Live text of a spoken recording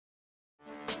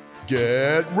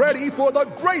Get ready for the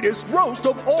greatest roast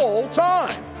of all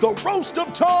time, the Roast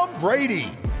of Tom Brady,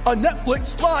 a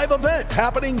Netflix live event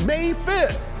happening May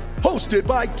 5th. Hosted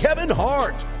by Kevin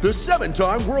Hart, the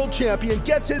 7-time world champion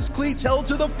gets his cleats held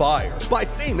to the fire by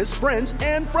famous friends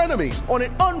and frenemies on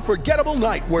an unforgettable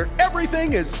night where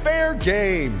everything is fair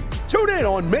game. Tune in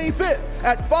on May 5th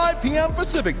at 5 p.m.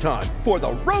 Pacific time for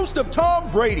the Roast of Tom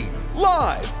Brady,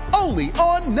 live only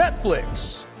on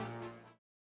Netflix.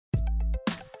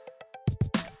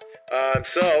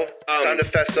 Time to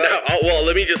fess up. I'll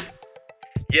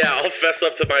fess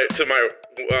up to my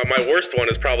worst one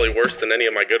is probably worse than any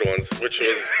of my good ones, which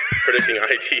was predicting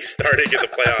IT starting in the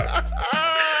playoffs.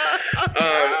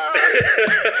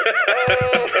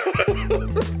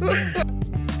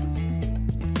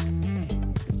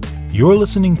 You're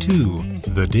listening to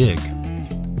The Dig.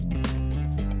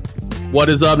 What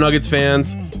is up, Nuggets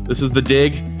fans? This is The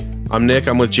Dig. I'm Nick.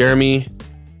 I'm with Jeremy.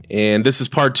 And this is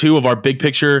part 2 of our Big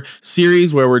Picture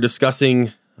series where we're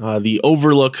discussing the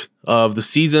overlook of the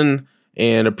season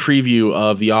and a preview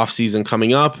of the offseason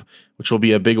coming up, which will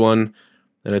be a big one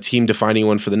and a team-defining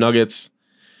one for the Nuggets.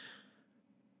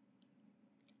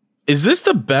 Is this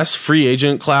the best free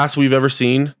agent class we've ever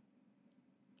seen?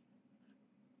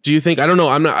 Do you think? I don't know.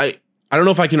 I don't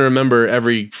know if I can remember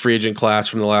every free agent class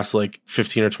from the last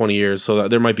 15 or 20 years, so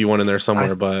there might be one in there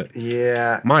somewhere. But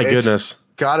my goodness,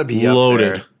 gotta be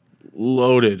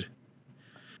loaded.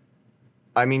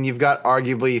 I mean, you've got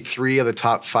arguably 3 of the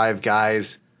top 5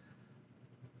 guys.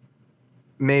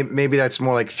 Maybe that's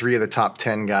more like 3 of the top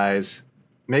 10 guys.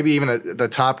 Maybe even the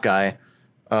top guy.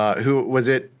 Who was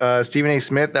it? Stephen A.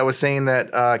 Smith that was saying that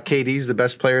KD's the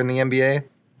best player in the NBA.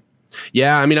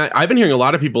 Yeah, I mean, I've been hearing a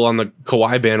lot of people on the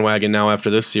Kawhi bandwagon now after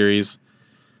this series.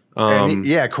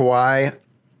 Kawhi.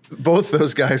 Both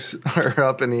those guys are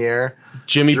up in the air.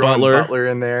 Jimmy Butler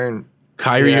in there, and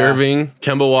Kyrie Irving,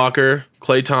 Kemba Walker,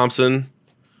 Klay Thompson.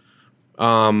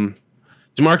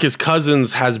 DeMarcus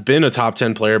Cousins has been a top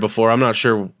 10 player before. I'm not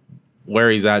sure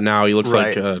where he's at now. He looks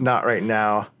like not right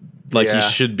now. He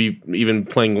should be even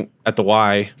playing at the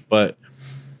Y, but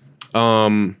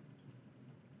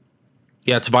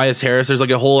Tobias Harris. There's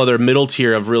a whole other middle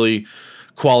tier of really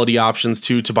quality options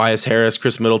too. Tobias Harris,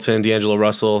 Chris Middleton, D'Angelo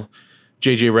Russell,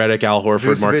 JJ Redick, Al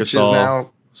Horford, Vucevic Marc Gasol. Is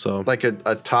now so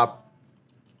a top.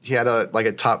 He had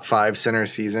a top 5 center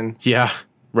season. Yeah,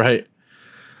 right.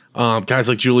 Guys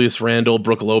like Julius Randle,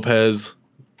 Brook Lopez,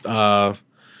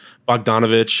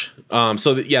 Bogdanovich.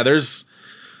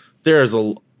 There's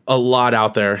a lot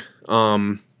out there.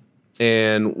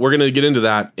 And we're gonna get into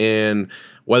that and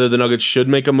whether the Nuggets should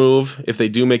make a move. If they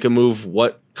do make a move,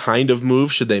 what kind of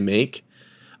move should they make?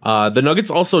 The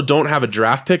Nuggets also don't have a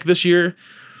draft pick this year.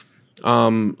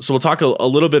 So we'll talk a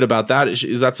little bit about that.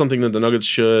 Is that something that the Nuggets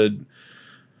should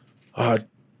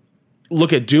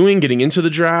look at getting into the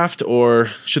draft, or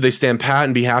should they stand pat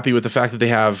and be happy with the fact that they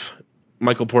have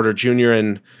Michael Porter Jr.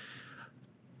 and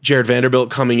Jared Vanderbilt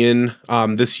coming in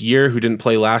this year, who didn't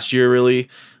play last year really?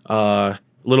 A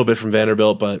little bit from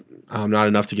Vanderbilt, but not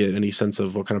enough to get any sense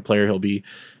of what kind of player he'll be.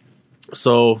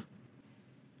 So,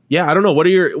 I don't know.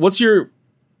 What's your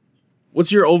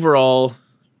overall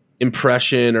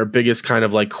impression or biggest kind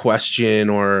of question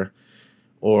or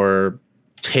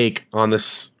take on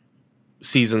this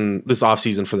off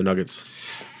season for the Nuggets?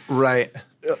 Right.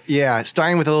 Yeah.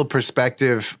 Starting with a little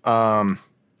perspective. I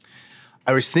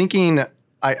was thinking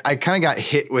I kind of got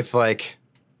hit with I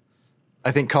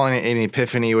think calling it an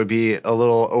epiphany would be a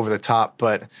little over the top,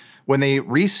 but when they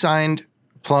re-signed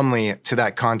Plumlee to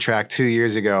that contract 2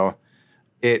 years ago,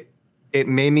 it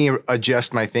made me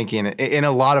adjust my thinking in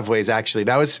a lot of ways. Actually,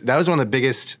 that was one of the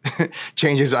biggest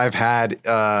changes I've had.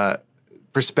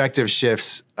 Perspective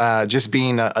shifts, just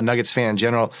being a Nuggets fan in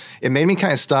general. It made me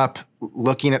kind of stop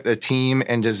looking at the team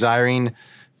and desiring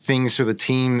things for the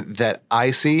team that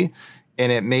I see.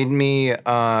 And it made me,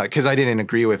 because I didn't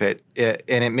agree with it,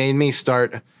 and it made me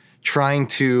start trying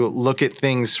to look at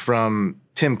things from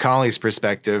Tim Connelly's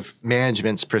perspective,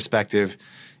 management's perspective.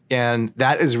 And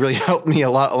that has really helped me a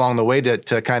lot along the way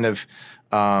to kind of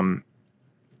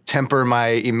temper my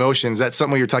emotions. That's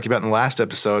something we were talking about in the last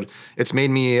episode. It's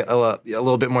made me a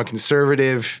little bit more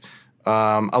conservative,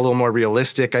 a little more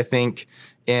realistic, I think.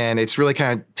 And it's really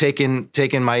kind of taken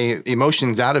my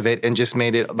emotions out of it and just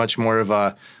made it much more of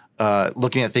a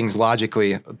looking at things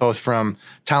logically, both from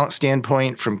talent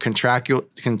standpoint, from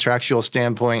contractual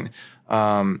standpoint.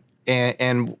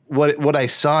 And what I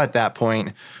saw at that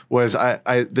point was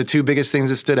the 2 biggest things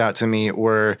that stood out to me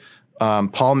were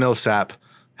Paul Millsap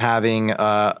having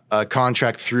a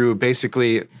contract through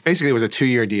basically it was a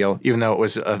 2-year deal, even though it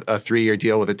was a 3-year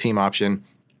deal with a team option.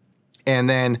 And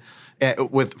then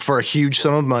for a huge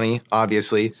sum of money,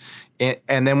 obviously.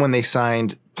 And then when they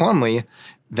signed Plumlee,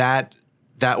 that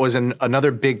was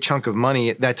another big chunk of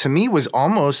money that to me was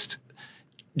almost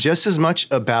just as much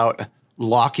about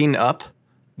locking up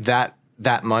that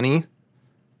money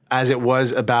as it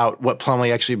was about what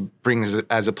Plumlee actually brings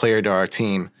as a player to our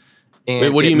team. And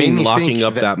wait, what do you mean locking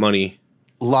up that money?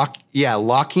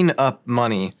 Locking up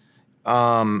money.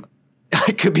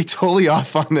 I could be totally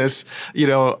off on this. We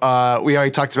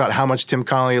already talked about how much Tim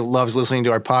Connolly loves listening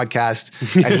to our podcast,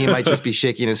 and he might just be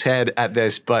shaking his head at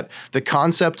this. But the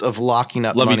concept of locking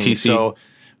up money. TC.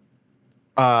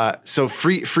 So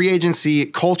free agency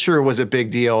culture was a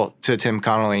big deal to Tim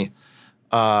Connolly.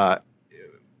 The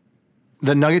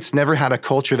Nuggets never had a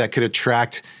culture that could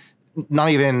attract not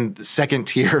even second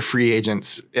tier free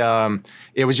agents.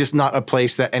 It was just not a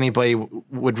place that anybody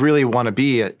would really want to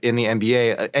be in the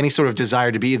NBA, any sort of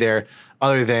desire to be there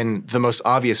other than the most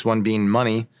obvious one being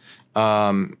money.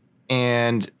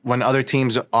 And when other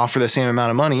teams offer the same amount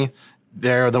of money,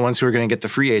 they're the ones who are going to get the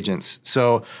free agents.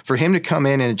 So for him to come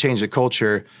in and change the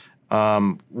culture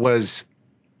was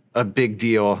a big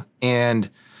deal. And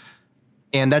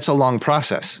that's a long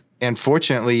process. And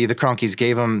fortunately, the Kroenkes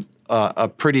gave him a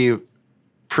pretty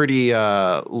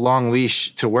long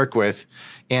leash to work with.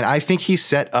 And I think he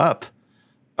set up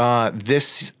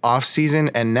this offseason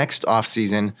and next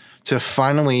offseason to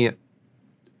finally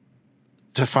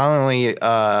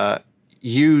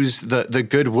use the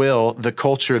goodwill, the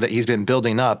culture that he's been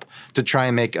building up to try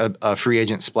and make a free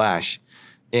agent splash.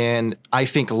 And I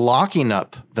think locking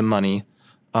up the money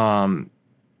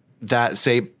that,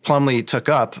 say, Plumlee took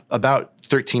up, about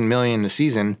 $13 million a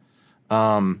season,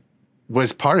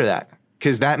 was part of that.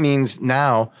 Because that means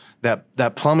now that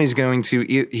Plumlee's going to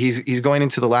he's going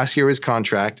into the last year of his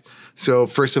contract. So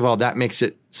first of all, that makes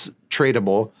it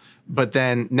tradable. But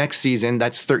then next season,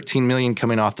 that's $13 million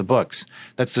coming off the books.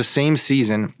 That's the same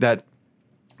season that,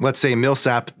 let's say,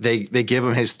 Millsap, they give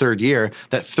him his third year,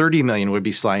 that $30 million would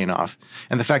be sliding off.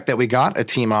 And the fact that we got a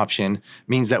team option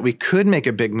means that we could make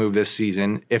a big move this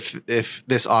season if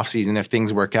this offseason, if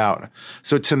things work out.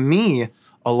 So to me,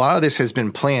 a lot of this has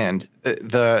been planned.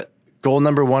 The goal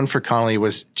number one for Connolly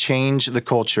was change the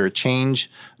culture,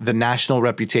 change the national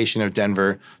reputation of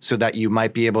Denver so that you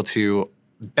might be able to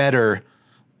better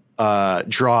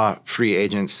draw free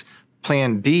agents.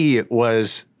 Plan B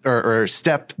was, or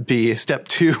step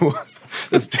two,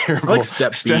 that's terrible. I like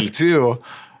step B. Two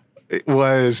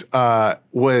was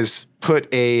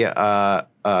put a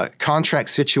contract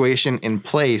situation in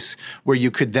place where you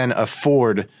could then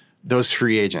afford those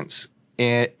free agents.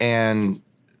 And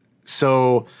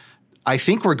so I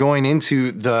think we're going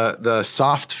into the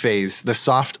soft phase, the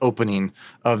soft opening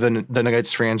of the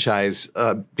Nuggets franchise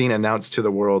being announced to the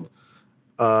world,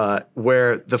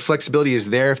 where the flexibility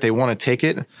is there if they want to take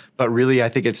it, but really I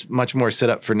think it's much more set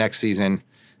up for next season.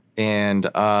 And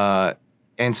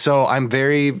so I'm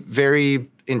very, very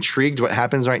intrigued what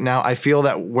happens right now. I feel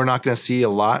that we're not going to see a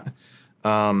lot.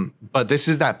 But this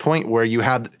is that point where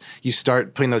you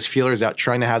start putting those feelers out,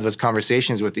 trying to have those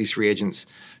conversations with these free agents,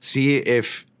 see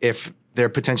if there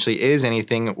potentially is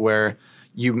anything where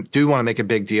you do want to make a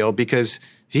big deal, because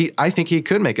I think he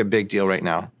could make a big deal right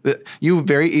now. You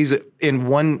very easy, in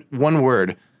one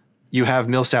word, you have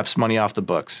Millsap's money off the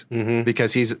books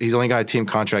because he's only got a team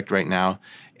contract right now.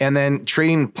 And then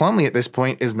trading Plumlee at this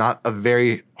point is not a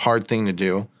very hard thing to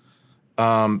do.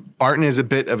 Barton is a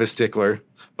bit of a stickler.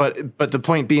 But the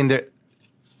point being that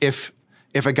if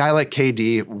a guy like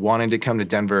KD wanted to come to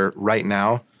Denver right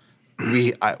now,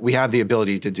 we have the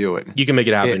ability to do it. You can make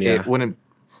it happen. It wouldn't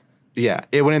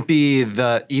be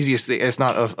the easiest thing. It's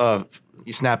not a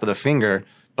snap of the finger,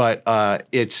 but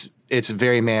it's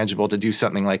very manageable to do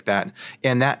something like that.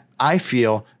 And that, I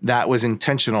feel, that was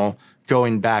intentional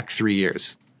going back 3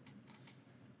 years.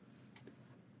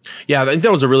 Yeah, I think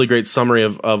that was a really great summary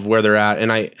of where they're at.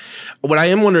 And what I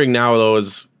am wondering now, though,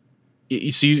 is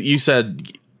you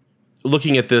said,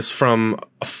 looking at this from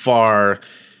afar,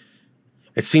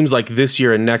 it seems like this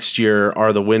year and next year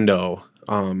are the window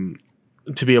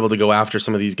to be able to go after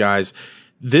some of these guys.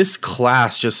 This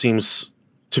class just seems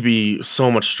to be so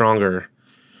much stronger.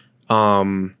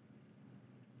 I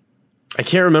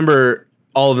can't remember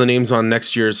all of the names on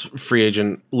next year's free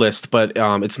agent list, but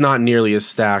it's not nearly as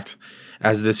stacked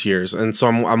as this year's. And so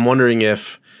I'm wondering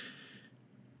if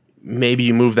maybe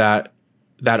you move that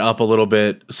up a little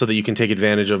bit so that you can take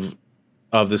advantage of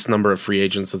this number of free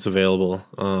agents that's available.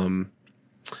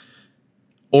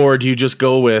 Or do you just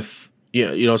go with,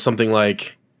 something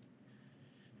like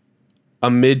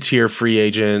a mid-tier free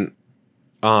agent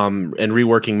and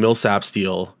reworking Millsap's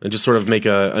deal and just sort of make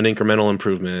an incremental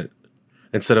improvement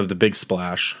instead of the big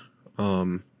splash?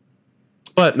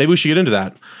 But maybe we should get into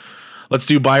that. Let's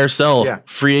do buy or sell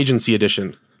free agency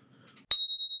edition.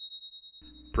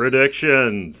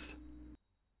 Predictions.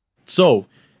 So,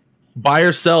 buy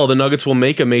or sell, the Nuggets will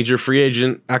make a major free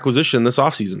agent acquisition this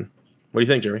offseason. What do you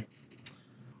think, Jeremy?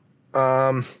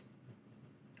 Why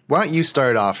don't you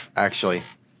start off, actually?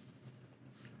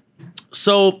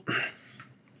 So,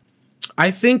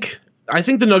 I think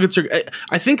the Nuggets are.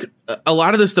 I think a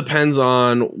lot of this depends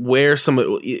on where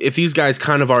if these guys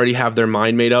kind of already have their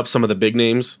mind made up, some of the big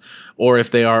names, or if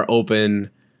they are open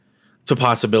to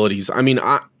possibilities. I mean,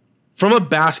 from a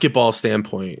basketball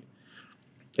standpoint,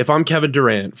 if I'm Kevin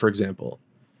Durant, for example,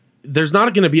 there's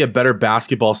not going to be a better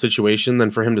basketball situation than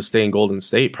for him to stay in Golden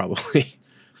State, probably.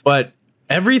 But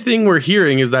everything we're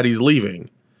hearing is that he's leaving.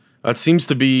 That seems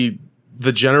to be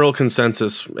the general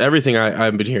consensus, everything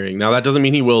I've been hearing. Now, that doesn't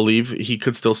mean he will leave. He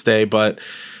could still stay, but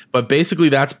basically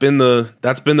that's been the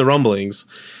rumblings.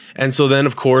 And so then,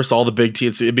 of course, all the big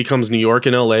teams, it becomes New York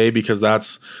and LA because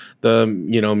that's the,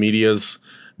 media's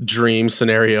dream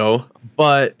scenario.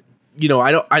 But,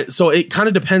 so it kind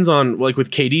of depends on, like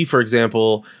with KD, for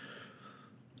example,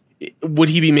 would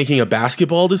he be making a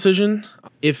basketball decision?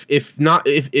 If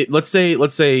let's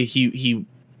say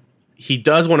he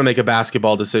does want to make a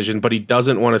basketball decision, but he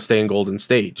doesn't want to stay in Golden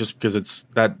State just because it's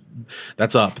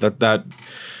that's up.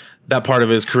 That part of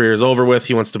his career is over with.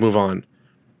 He wants to move on.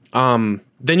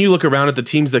 Then you look around at the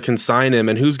teams that can sign him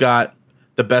and who's got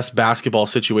the best basketball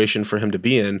situation for him to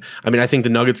be in. I mean, I think the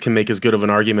Nuggets can make as good of an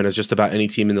argument as just about any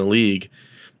team in the league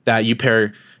that you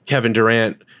pair Kevin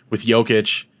Durant with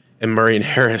Jokic and Murray and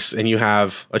Harris and you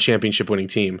have a championship winning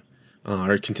team,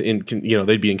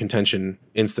 they'd be in contention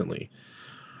instantly.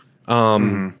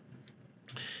 And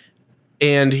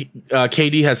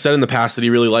KD has said in the past that he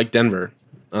really liked Denver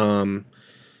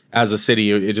as a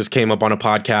city. It just came up on a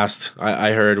podcast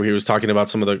I heard where he was talking about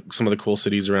some of the cool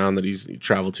cities around that he's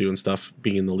traveled to and stuff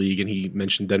being in the league, and he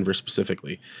mentioned Denver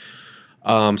specifically.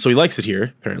 So he likes it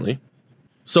here apparently.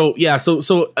 So yeah, so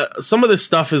some of this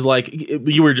stuff is like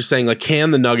you were just saying, like,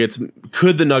 could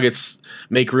the Nuggets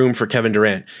make room for Kevin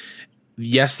Durant?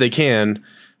 Yes, they can.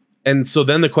 And so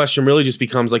then the question really just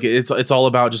becomes like it's all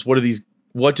about just what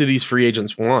do these free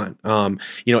agents want?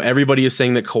 Everybody is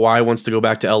saying that Kawhi wants to go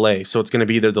back to LA, so it's going to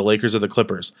be either the Lakers or the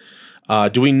Clippers.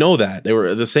 Do we know that?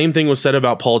 The same thing was said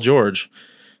about Paul George.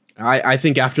 I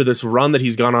think after this run that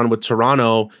he's gone on with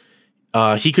Toronto,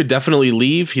 he could definitely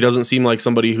leave. He doesn't seem like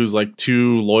somebody who's like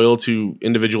too loyal to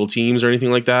individual teams or anything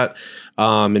like that.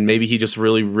 And maybe he just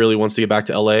really, really wants to get back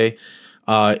to LA.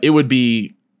 It would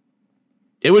be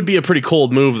a pretty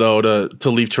cold move, though, to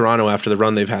leave Toronto after the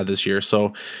run they've had this year.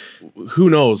 So who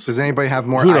knows? Does anybody have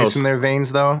more ice in their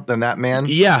veins, though, than that man?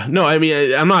 Yeah, no, I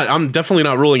mean, I'm definitely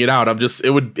not ruling it out.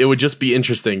 it would just be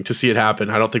interesting to see it happen.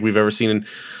 I don't think we've ever seen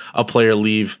a player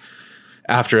leave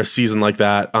after a season like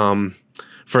that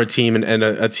for a team and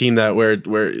a team that where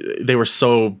they were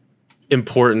so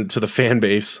important to the fan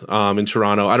base in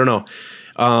Toronto. I don't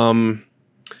know.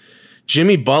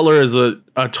 Jimmy Butler is a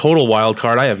total wild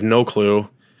card. I have no clue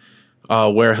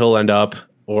where he'll end up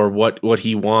or what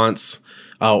he wants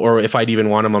or if I'd even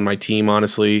want him on my team,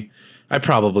 honestly. I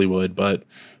probably would, but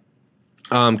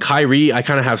Kyrie, I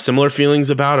kind of have similar feelings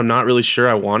about. I'm not really sure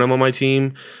I want him on my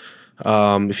team.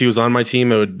 If he was on my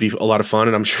team, it would be a lot of fun,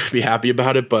 and I'm sure I'd be happy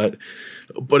about it, but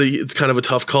it's kind of a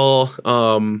tough call.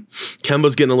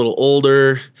 Kemba's getting a little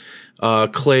older.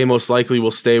 Clay most likely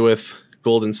will stay with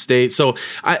Golden State. So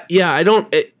I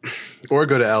don't or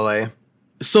go to LA.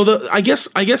 So I guess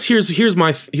here's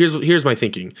my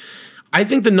thinking. I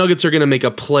think the Nuggets are going to make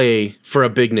a play for a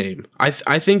big name.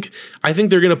 I think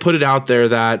they're going to put it out there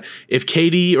that if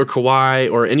KD or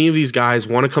Kawhi or any of these guys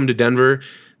want to come to Denver,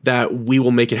 that we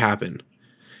will make it happen.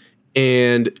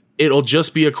 And it'll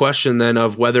just be a question then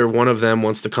of whether one of them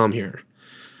wants to come here.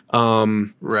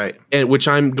 Right. And which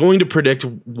I'm going to predict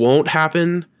won't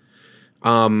happen.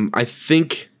 I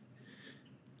think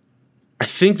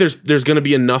there's going to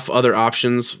be enough other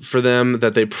options for them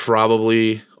that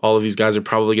all of these guys are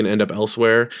probably going to end up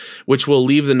elsewhere, which will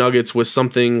leave the Nuggets with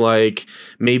something like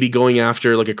maybe going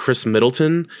after like a Chris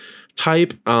Middleton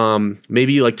type,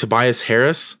 maybe like Tobias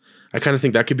Harris. I kind of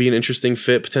think that could be an interesting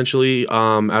fit potentially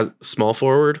as small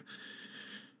forward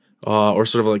or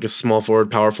sort of like a small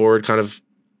forward, power forward kind of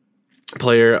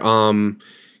player.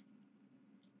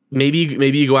 Maybe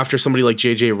you go after somebody like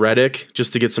JJ Redick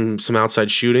just to get some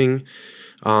outside shooting.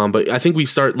 But I think we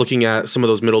start looking at some of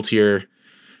those middle tier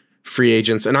free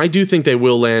agents, and I do think they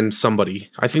will land somebody.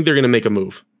 I think they're going to make a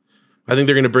move. I think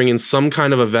they're going to bring in some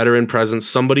kind of a veteran presence,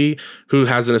 somebody who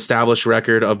has an established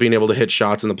record of being able to hit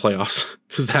shots in the playoffs,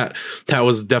 because that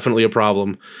was definitely a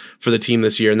problem for the team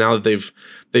this year. Now that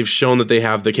they've shown that they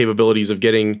have the capabilities of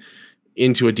getting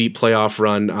into a deep playoff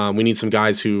run, we need some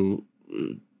guys who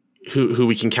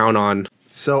we can count on.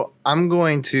 So I'm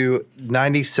going to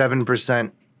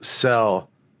 97% sell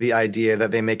the idea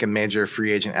that they make a major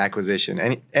free agent acquisition.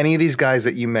 Any of these guys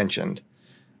that you mentioned,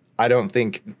 I don't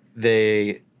think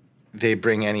they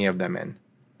bring any of them in.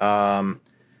 The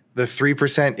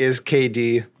 3% is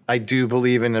KD. I do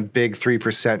believe in a big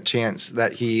 3% chance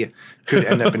that he could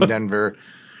end up in Denver.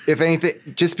 If anything,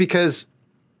 just because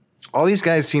all these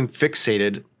guys seem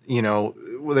fixated,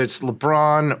 whether it's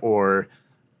LeBron or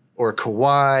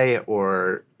Kawhi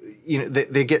or,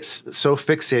 they get so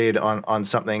fixated on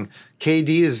something. KD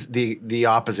is the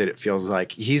opposite, it feels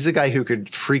like. He's the guy who could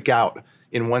freak out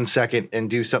in 1 second and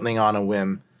do something on a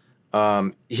whim.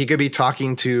 He could be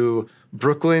talking to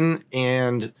Brooklyn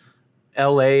and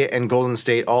LA and Golden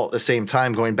State all at the same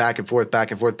time, going back and forth.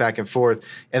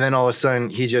 And then all of a sudden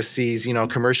he just sees,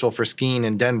 commercial for skiing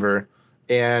in Denver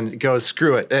and goes,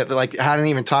 screw it. Like, hadn't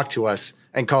even talked to us,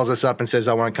 and calls us up and says,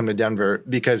 I want to come to Denver,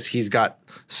 because he's got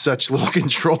such little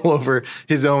control over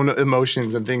his own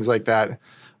emotions and things like that.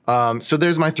 So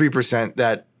there's my 3%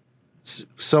 that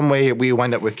some way we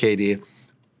wind up with KD.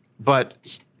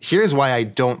 But here's why I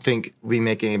don't think we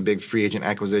make any big free agent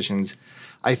acquisitions.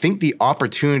 I think the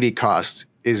opportunity cost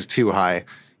is too high.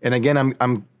 And again,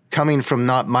 I'm coming from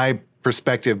not my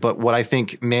perspective, but what I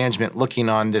think management looking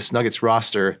on this Nuggets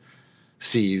roster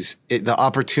sees, the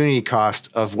opportunity cost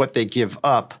of what they give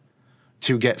up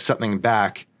to get something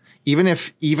back, even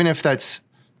if that's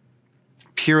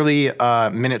purely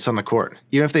minutes on the court,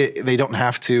 even if they don't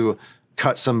have to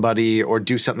cut somebody or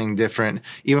do something different,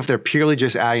 even if they're purely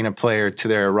just adding a player to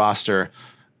their roster,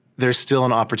 there's still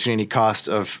an opportunity cost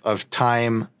of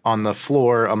time on the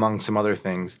floor, among some other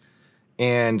things.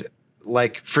 And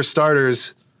like, for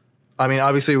starters, I mean,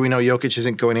 obviously we know Jokic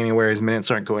isn't going anywhere, his minutes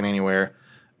aren't going anywhere,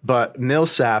 but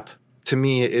Millsap, to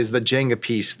me, is the Jenga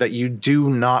piece that you do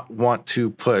not want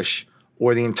to push,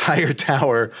 or the entire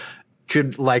tower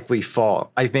could likely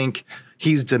fall. I think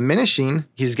he's diminishing,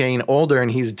 he's getting older and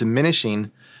he's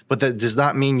diminishing, but that does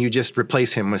not mean you just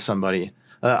replace him with somebody.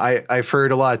 I've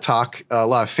heard a lot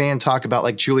of fan talk about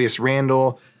like Julius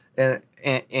Randle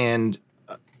and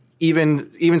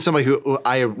even somebody who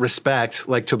I respect,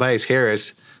 like Tobias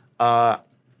Harris.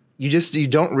 You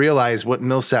don't realize what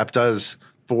Millsap does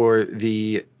for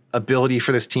the ability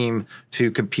for this team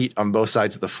to compete on both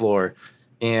sides of the floor.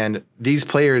 And these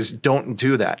players don't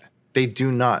do that. They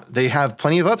do not. They have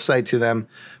plenty of upside to them,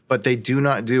 but they do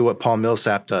not do what Paul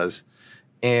Millsap does.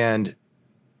 And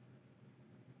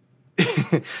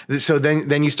so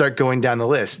then you start going down the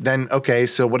list. Then, okay,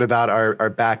 so what about our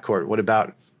backcourt? What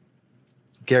about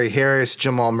Gary Harris,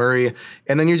 Jamal Murray?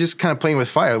 And then you're just kind of playing with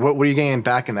fire. What are you getting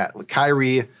back in that?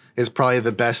 Kyrie is probably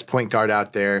the best point guard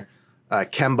out there.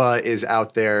 Kemba is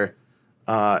out there.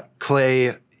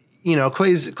 Clay,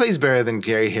 Clay's better than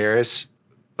Gary Harris,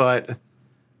 but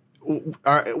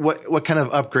what kind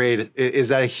of upgrade is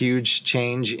that? A huge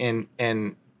change in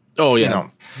oh yeah,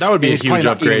 that would be a huge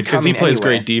upgrade, because he plays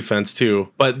anyway. great defense too.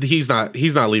 But he's not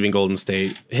leaving Golden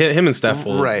State. Him and Steph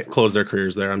will close their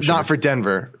careers there, I'm sure. Not for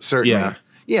Denver, certainly.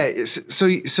 Yeah. So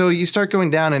you start going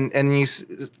down and you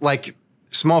like.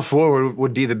 Small forward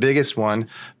would be the biggest one,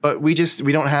 but we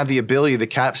don't have the ability, the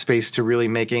cap space, to really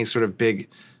make any sort of big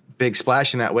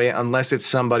splash in that way, unless it's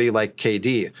somebody like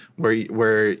KD,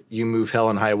 where you move hell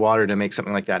and high water to make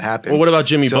something like that happen. Well, what about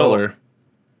Jimmy Butler?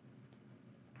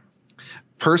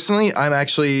 Personally, I'm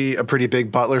actually a pretty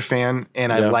big Butler fan,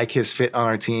 and I like his fit on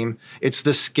our team. It's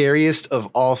the scariest of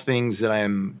all things that I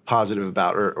am positive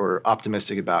about or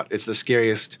optimistic about. It's the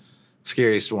scariest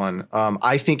one.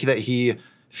 I think that he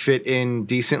fit in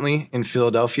decently in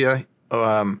Philadelphia,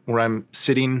 where I'm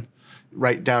sitting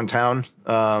right downtown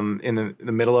in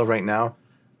the middle of right now.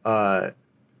 A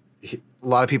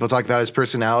lot of people talk about his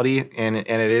personality, and it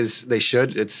is, they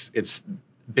should. It's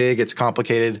big, it's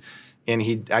complicated, and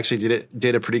he actually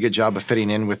did a pretty good job of fitting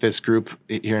in with this group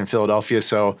here in Philadelphia.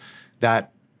 So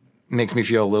that makes me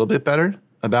feel a little bit better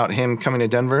about him coming to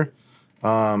Denver.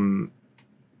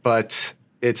 But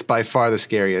it's by far the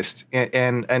scariest.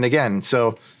 And again,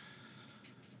 so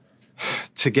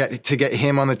to get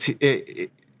him on the team,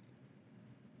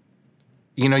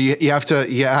 you have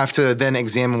to then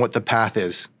examine what the path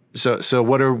is. So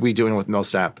what are we doing with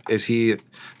Millsap? Is he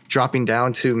dropping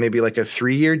down to maybe like a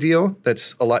 3-year deal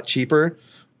that's a lot cheaper?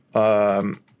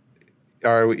 I'm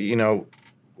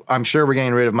sure we're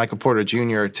getting rid of Michael Porter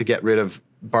Jr. to get rid of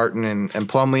Barton and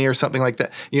Plumlee or something like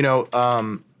that.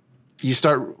 You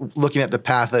start looking at the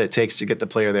path that it takes to get the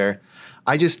player there.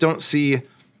 I just don't see.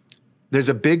 There's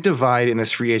a big divide in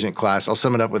this free agent class. I'll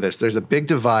sum it up with this. There's a big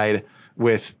divide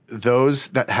with those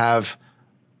that have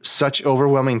such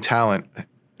overwhelming talent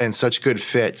and such good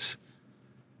fits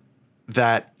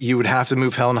that you would have to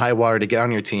move hell and high water to get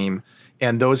on your team.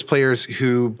 And those players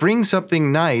who bring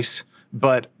something nice,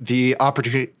 but the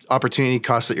opportunity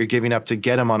cost that you're giving up to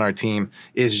get them on our team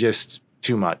is just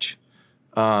too much.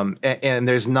 And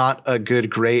there's not a good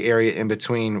gray area in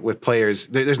between with players.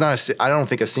 There's not I don't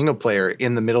think a single player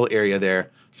in the middle area there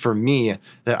for me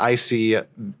that I see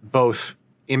both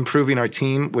improving our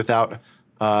team without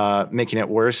making it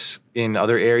worse in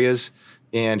other areas,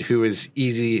 and who is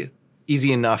easy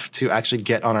enough to actually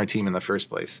get on our team in the first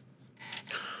place.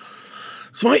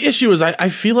 So my issue is I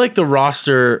feel like the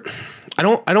roster, I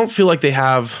don't feel like they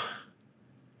have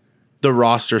the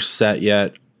roster set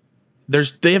yet.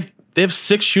 They have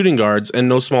 6 shooting guards and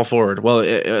no small forward. Well,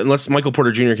 unless Michael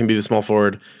Porter Jr. can be the small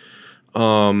forward.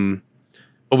 But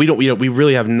we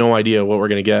really have no idea what we're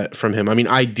going to get from him. I mean,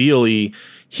 ideally,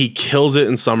 he kills it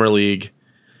in summer league.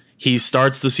 He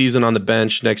starts the season on the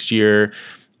bench next year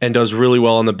and does really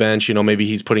well on the bench. Maybe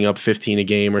he's putting up 15 a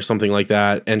game or something like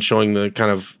that, and showing the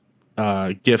kind of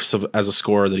gifts as a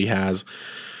scorer that he has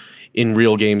in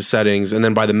real game settings. And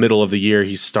then by the middle of the year,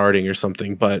 he's starting or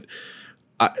something. But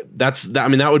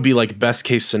that would be like best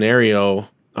case scenario.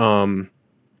 But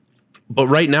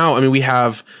right now,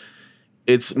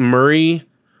 it's Murray,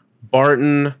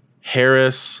 Barton,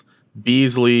 Harris,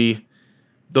 Beasley.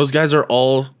 Those guys are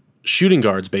all shooting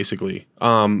guards, basically.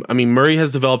 Murray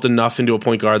has developed enough into a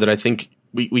point guard that I think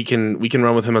we can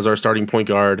run with him as our starting point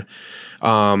guard.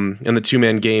 And the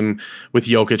 2-man game with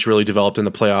Jokic really developed in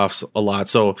the playoffs a lot.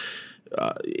 So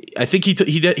I think he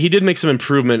did make some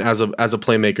improvement as a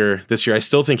playmaker this year. I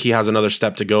still think he has another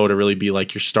step to go to really be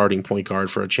like your starting point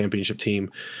guard for a championship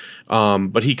team.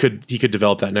 But he could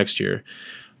develop that next year.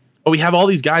 But we have all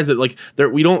these guys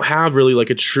that we don't have really like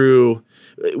a true.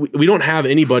 We don't have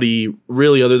anybody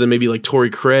really other than maybe like Torrey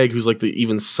Craig, who's like the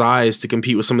even size to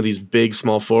compete with some of these big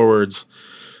small forwards,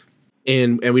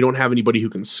 and we don't have anybody who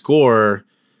can score.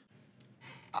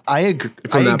 I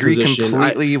agree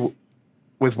completely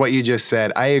with what you just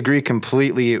said. I agree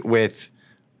completely with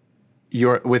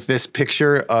this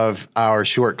picture of our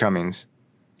shortcomings.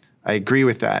 I agree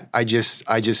with that. I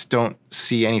just don't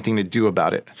see anything to do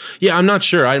about it. Yeah, I'm not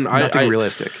sure. Nothing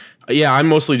realistic. Yeah, I'm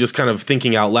mostly just kind of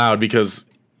thinking out loud because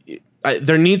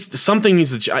something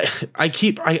needs to. I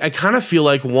kind of feel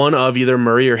like one of either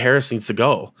Murray or Harris needs to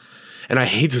go, and I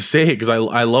hate to say it because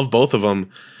I love both of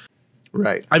them.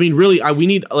 Right. Really, we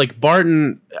need like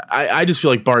Barton. I just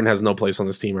feel like Barton has no place on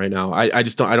this team right now. I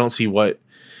don't see what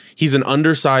he's an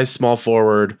undersized small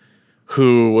forward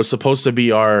who was supposed to be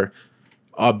a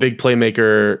big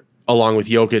playmaker along with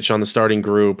Jokic on the starting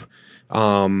group.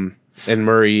 And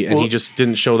Murray, and he just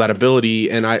didn't show that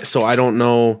ability, and I don't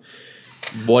know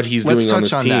what he's doing on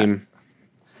this team.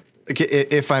 Okay,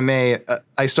 if I may,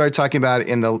 I started talking about it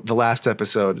in the last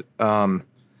episode, and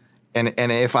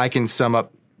if I can sum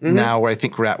up now where I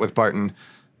think we're at with Barton,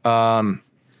 I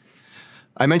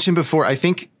mentioned before. I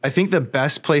think the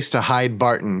best place to hide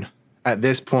Barton at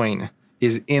this point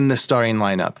is in the starting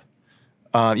lineup.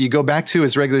 You go back to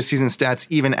his regular season stats,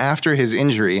 even after his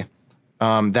injury.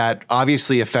 That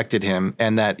obviously affected him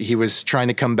and that he was trying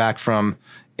to come back from,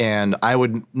 and I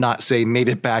would not say made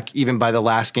it back even by the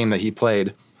last game that he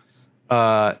played.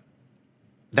 That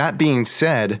being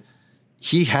said,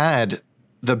 he had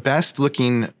the best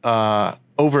looking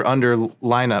over-under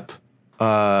lineup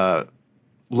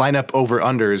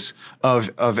over-unders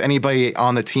of anybody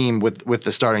on the team with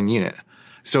the starting unit.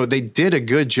 So they did a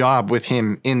good job with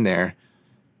him in there.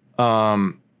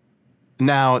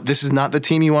 Now, this is not the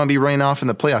team you want to be running off in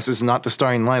the playoffs. This is not the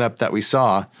starting lineup that we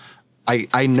saw.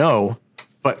 I know,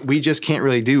 but we just can't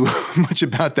really do much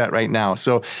about that right now.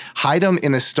 So hide them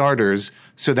in the starters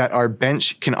so that our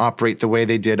bench can operate the way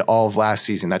they did all of last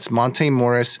season. That's Monte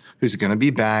Morris, who's going to be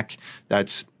back.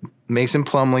 That's Mason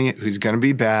Plumlee, who's going to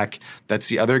be back. That's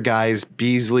the other guys,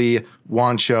 Beasley,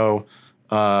 Wancho,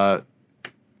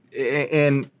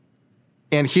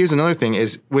 And here's another thing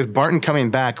is with Barton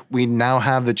coming back, we now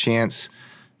have the chance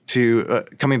to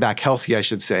coming back healthy, I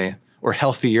should say, or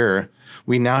healthier.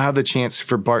 We now have the chance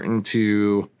for Barton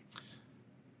to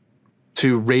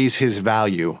raise his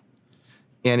value.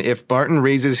 And if Barton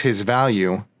raises his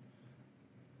value,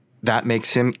 that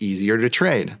makes him easier to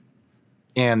trade.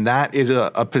 And that is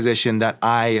a position that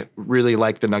I really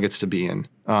like the Nuggets to be in.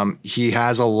 He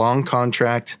has a long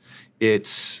contract.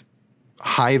 It's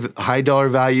high dollar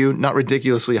value, not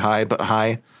ridiculously high, but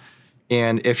high.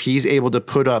 And if he's able to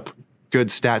put up good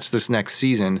stats this next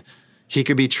season, he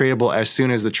could be tradable as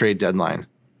soon as the trade deadline.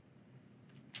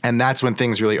 And that's when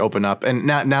things really open up. And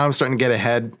now I'm starting to get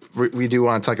ahead. We do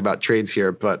want to talk about trades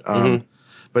here, but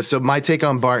so my take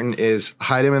on Barton is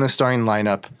hide him in the starting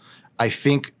lineup. I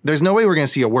think there's no way we're going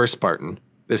to see a worse Barton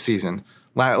this season.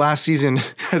 Last season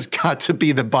has got to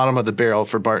be the bottom of the barrel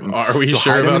for Barton. Are we so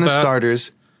sure hide him about in the that?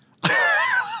 Starters.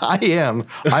 I am.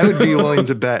 I would be willing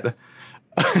to bet.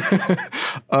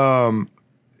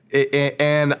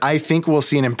 And I think we'll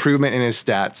see an improvement in his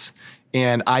stats,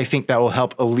 and I think that will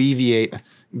help alleviate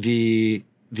the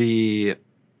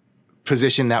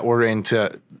position that we're in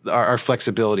to our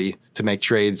flexibility to make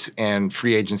trades and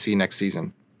free agency next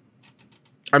season.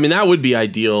 I mean, that would be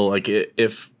ideal. Like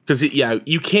because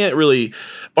you can't really.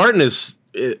 Barton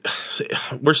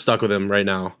we're stuck with him right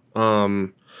now.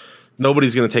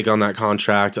 Nobody's going to take on that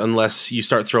contract unless you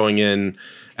start throwing in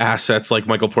assets like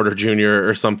Michael Porter Jr.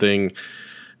 or something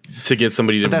to get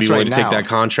somebody to be willing to take that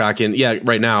contract. And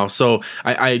right now. So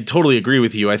I totally agree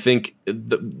with you. I think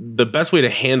the best way to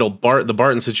handle the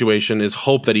Barton situation is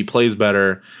hope that he plays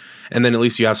better. And then at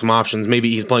least you have some options.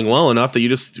 Maybe he's playing well enough that you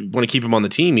just want to keep him on the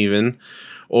team even,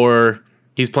 or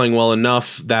he's playing well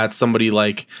enough that somebody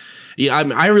like,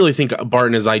 I really think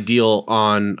Barton is ideal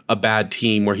on a bad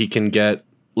team where he can get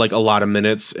like a lot of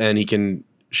minutes and he can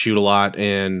shoot a lot,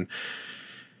 and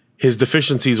his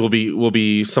deficiencies will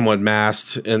be somewhat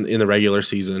masked in the regular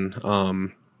season.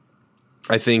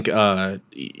 I think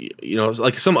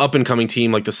like some up and coming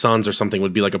team like the Suns or something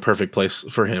would be like a perfect place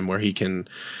for him, where he can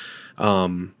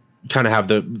kind of have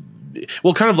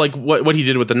kind of like what he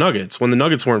did with the Nuggets when the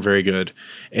Nuggets weren't very good,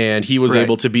 and he was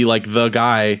able to be like the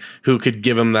guy who could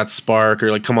give him that spark or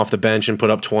like come off the bench and put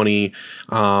up 20.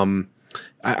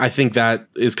 I think that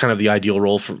is kind of the ideal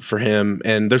role for him.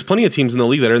 And there's plenty of teams in the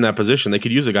league that are in that position. They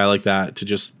could use a guy like that to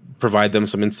just provide them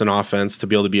some instant offense, to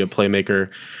be able to be a playmaker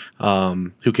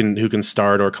who can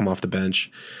start or come off the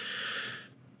bench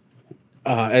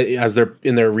as they're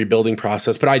in their rebuilding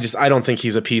process. But I don't think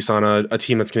he's a piece on a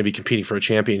team that's going to be competing for a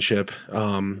championship,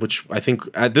 which I think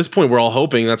at this point we're all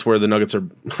hoping that's where the Nuggets are,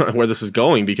 where this is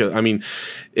going, because I mean,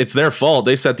 it's their fault.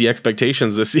 They set the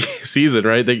expectations this season,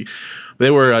 right? They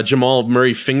were a Jamal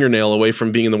Murray fingernail away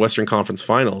from being in the Western Conference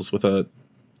Finals with a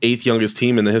 8th youngest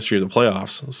team in the history of the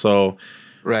playoffs. So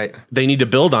they need to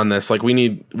build on this. Like we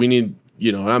need,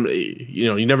 you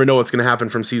never know what's going to happen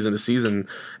from season to season.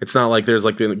 It's not like there's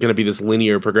like going to be this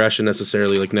linear progression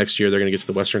necessarily. Like next year they're going to get to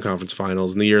the Western Conference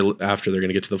Finals, and the year after they're going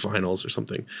to get to the finals or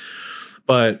something.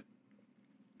 But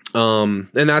and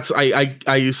that's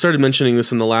I started mentioning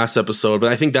this in the last episode,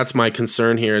 but I think that's my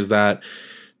concern here, is that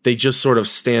they just sort of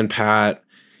stand pat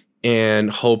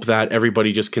and hope that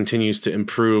everybody just continues to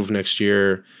improve next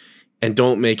year and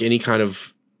don't make any kind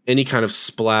of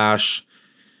splash,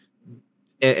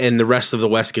 and the rest of the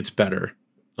West gets better.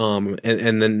 And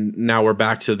then now we're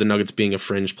back to the Nuggets being a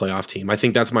fringe playoff team. I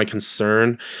think that's my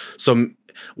concern. So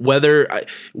will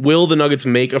the Nuggets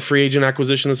make a free agent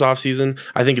acquisition this offseason?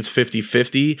 I think it's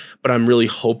 50-50, but I'm really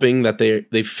hoping that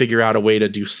they figure out a way to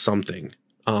do something.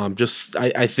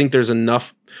 I think there's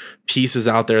enough pieces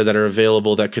out there that are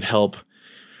available that could help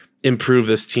improve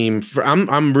this team.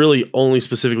 I'm really only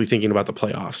specifically thinking about the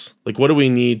playoffs. Like, what do we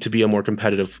need to be a more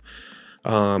competitive,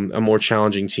 a more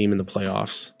challenging team in the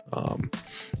playoffs?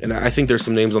 And I think there's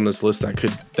some names on this list that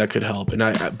could help.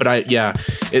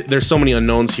 There's so many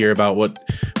unknowns here about what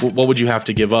would you have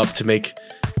to give up to make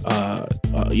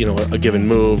a given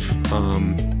move.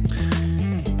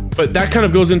 But that kind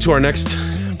of goes into our next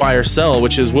buy or sell,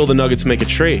 which is, will the Nuggets make a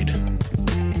trade?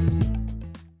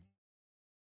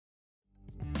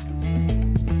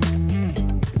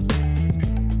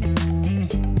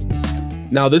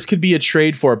 Now, this could be a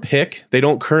trade for a pick. They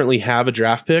don't currently have a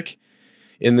draft pick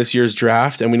in this year's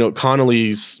draft, and we know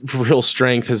Connolly's real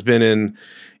strength has been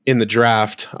in the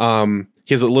draft.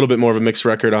 He has a little bit more of a mixed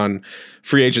record on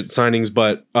free agent signings,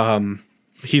 but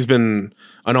he's been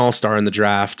an all-star in the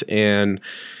draft, and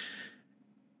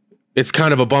it's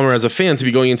kind of a bummer as a fan to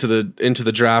be going into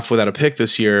the draft without a pick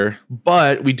this year.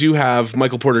 But we do have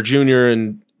Michael Porter Jr.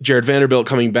 and Jared Vanderbilt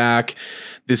coming back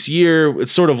this year.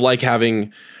 It's sort of like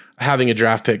having a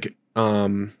draft pick.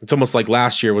 It's almost like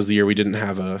last year was the year we didn't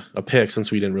have a pick, since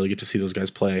we didn't really get to see those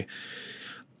guys play.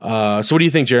 So what do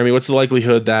you think, Jeremy? What's the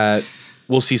likelihood that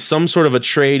we'll see some sort of a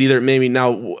trade? Either maybe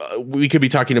now we could be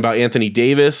talking about Anthony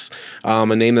Davis,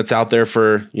 a name that's out there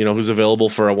for, who's available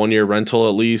for a 1-year rental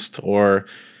at least, or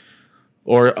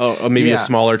maybe a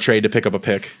smaller trade to pick up a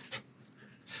pick.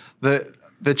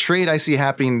 The trade I see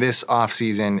happening this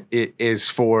offseason is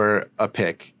for a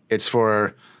pick. It's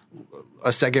for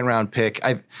a second round pick.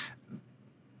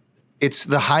 It's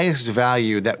the highest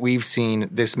value that we've seen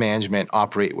this management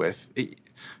operate with.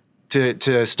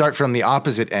 To start from the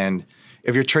opposite end,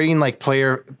 if you're trading like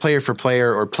player for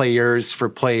player or players for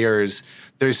players,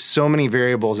 there's so many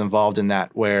variables involved in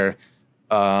that where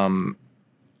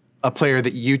a player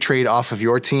that you trade off of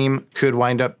your team could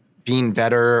wind up being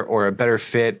better or a better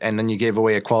fit, and then you gave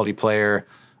away a quality player.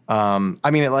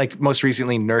 Like most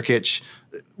recently, Nurkic,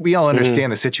 we all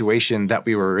understand the situation that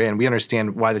we were in. We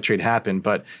understand why the trade happened,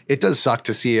 but it does suck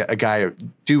to see a guy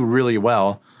do really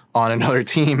well on another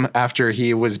team after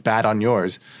he was bad on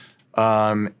yours.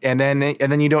 And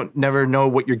then you don't never know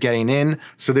what you're getting in.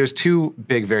 So there's two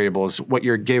big variables: what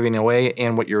you're giving away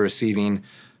and what you're receiving.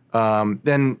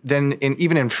 Then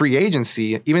even in free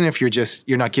agency, even if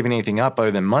you're not giving anything up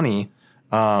other than money,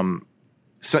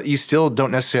 so you still don't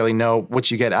necessarily know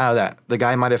what you get out of that. The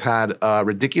guy might have had a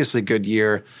ridiculously good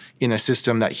year in a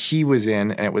system that he was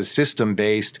in, and it was system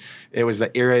based. It was the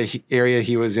area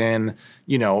he was in.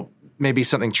 Maybe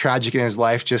something tragic in his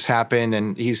life just happened,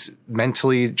 and he's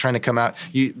mentally trying to come out.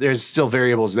 There's still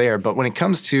variables there, but when it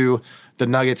comes to the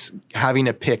Nuggets having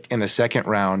a pick in the second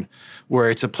round,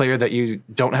 where it's a player that you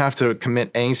don't have to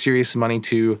commit any serious money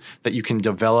to, that you can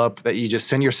develop, that you just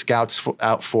send your scouts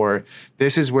out for.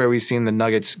 This is where we've seen the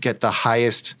Nuggets get the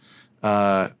highest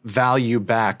value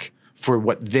back for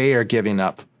what they are giving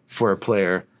up for a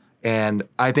player. And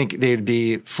I think they'd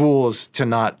be fools to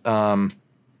not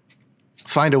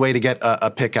find a way to get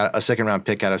a second round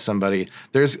pick out of somebody.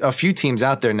 There's a few teams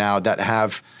out there now that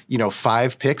have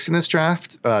 5 picks in this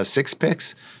draft, 6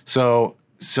 picks. So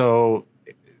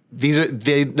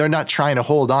they're not trying to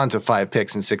hold on to 5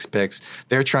 picks and 6 picks.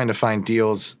 They're trying to find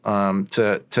deals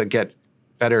to get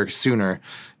better sooner.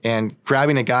 And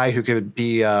grabbing a guy who could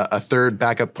be a third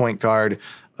backup point guard,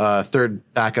 third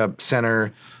backup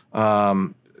center,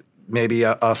 maybe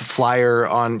a flyer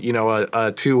on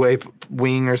a two-way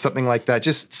wing or something like that.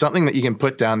 Just something that you can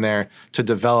put down there to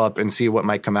develop and see what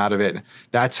might come out of it.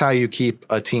 That's how you keep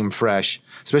a team fresh,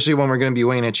 especially when we're going to be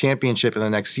winning a championship in the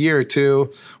next year or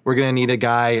two. We're going to need a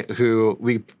guy who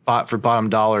we bought for bottom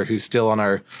dollar who's still on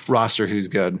our roster who's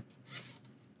good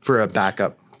for a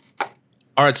backup.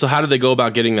 All right, so how do they go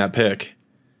about getting that pick?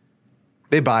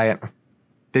 They buy it.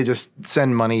 They just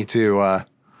send money to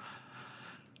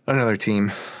another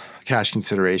team, cash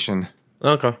consideration.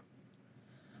 Okay.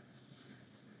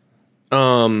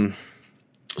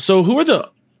 So who are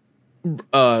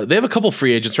they have a couple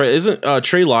free agents, right? Isn't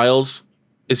Trey Lyles,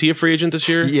 is he a free agent this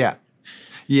year?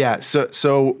 Yeah.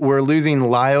 So we're losing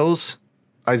Lyles,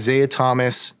 Isaiah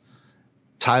Thomas,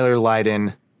 Tyler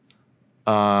Lydon,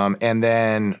 and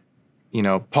then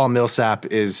Paul Millsap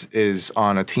is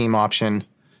on a team option,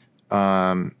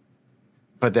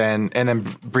 but then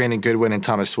Brandon Goodwin and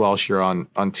Thomas Welsh are on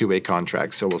 2-way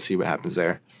contracts. So we'll see what happens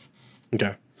there.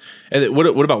 Okay. And what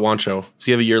about Juancho? Does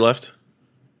he have a year left?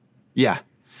 Yeah.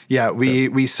 We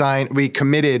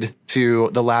committed to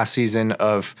the last season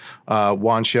of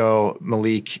Juancho,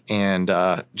 Malik, and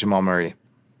Jamal Murray.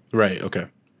 Right. Okay.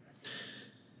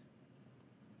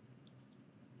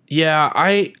 Yeah,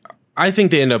 I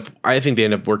think they end up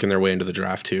working their way into the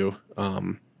draft too.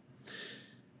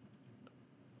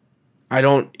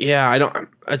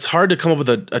 It's hard to come up with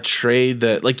a trade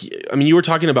that, you were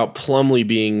talking about Plumlee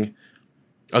being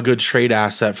a good trade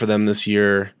asset for them this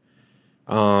year,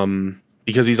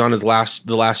 because he's on the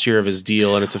last year of his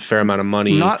deal, and it's a fair amount of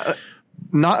money. Not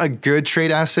a good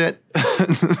trade asset.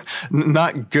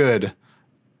 Not good.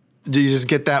 You just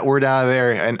get that word out of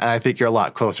there, and I think you're a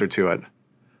lot closer to it.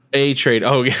 A trade.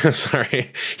 Oh, yeah.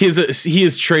 Sorry. He is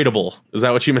tradable. Is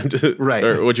that what you meant? Right.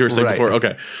 Or what you were saying before?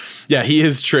 Okay. Yeah, he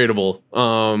is tradable.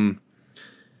 I'm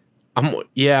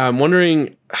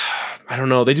wondering. I don't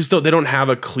know. They don't have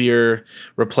a clear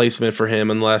replacement for him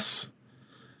unless,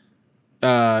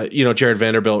 Jared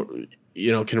Vanderbilt,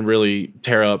 can really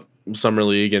tear up Summer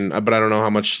League, but I don't know how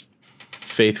much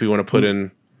faith we want to put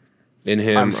in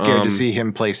him. I'm scared to see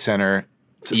him play center.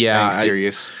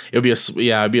 Serious. It'd be a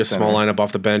small lineup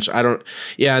off the bench. And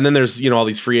then there's all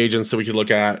these free agents that we could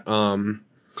look at.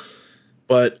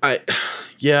 But I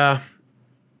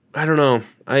don't know.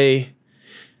 I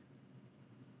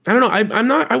don't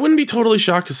know. I wouldn't be totally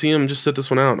shocked to see him just sit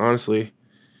this one out, honestly.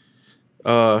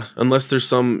 Unless there's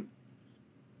some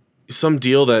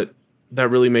deal that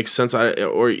really makes sense.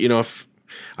 If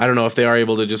I don't know if they are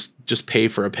able to just pay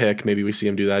for a pick, maybe we see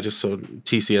him do that just so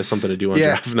TC has something to do on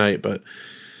draft night. But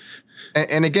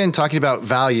and again, talking about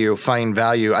value, finding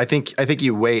value, I think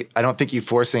you wait. I don't think you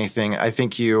force anything. I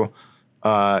think you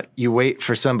wait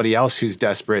for somebody else who's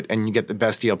desperate, and you get the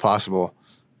best deal possible.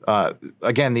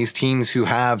 again, these teams who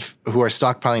are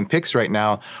stockpiling picks right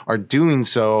now are doing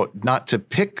so not to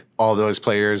pick all those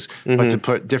players, but to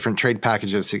put different trade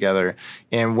packages together.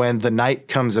 And when the night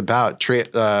comes about,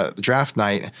 the draft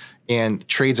night, and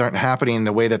trades aren't happening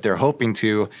the way that they're hoping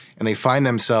to, and they find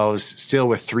themselves still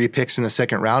with 3 picks in the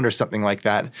second round or something like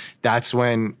that, that's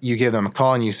when you give them a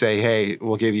call and you say, hey,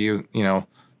 we'll give you,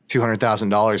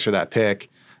 $200,000 for that pick.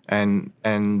 And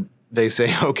they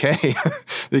say, okay,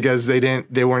 because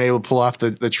they weren't able to pull off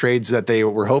the trades that they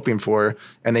were hoping for,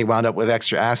 and they wound up with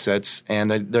extra assets, and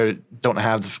they don't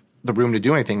have the room to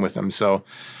do anything with them. So,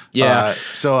 yeah.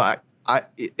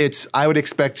 I would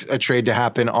expect a trade to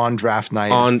happen on draft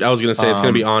night. I was going to say it's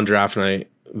going to be on draft night.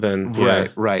 Then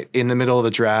right in the middle of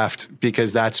the draft,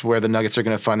 because that's where the Nuggets are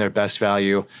going to find their best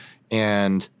value.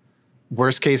 And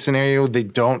worst case scenario, they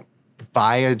don't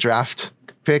buy a draft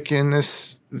pick in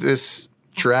this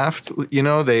draft.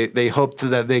 They hoped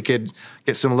that they could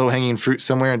get some low hanging fruit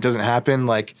somewhere. It doesn't happen.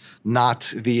 Like,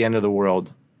 not the end of the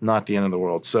world. Not the end of the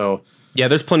world. So yeah,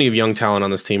 there's plenty of young talent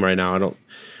on this team right now.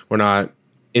 We're not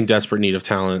in desperate need of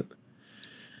talent.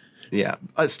 Yeah,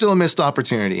 still a missed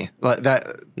opportunity.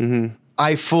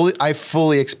 I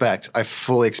fully expect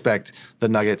the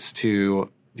Nuggets to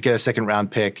get a second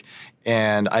round pick,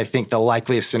 and I think the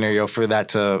likeliest scenario for that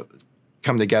to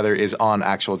come together is on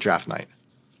actual draft night.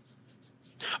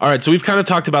 All right, so we've kind of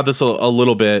talked about this a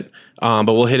little bit, but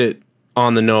we'll hit it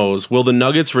on the nose. Will the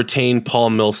Nuggets retain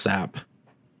Paul Millsap,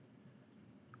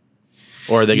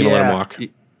 or are they going to let him walk?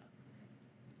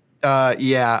 Like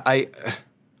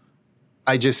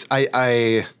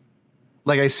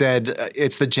I said,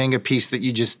 it's the Jenga piece that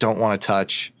you just don't want to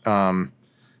touch.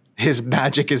 His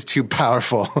magic is too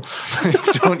powerful.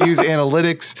 Don't use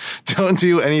analytics. Don't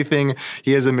do anything.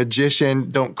 He is a magician.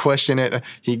 Don't question it.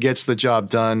 He gets the job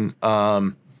done.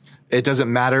 It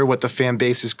doesn't matter what the fan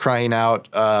base is crying out,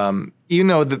 even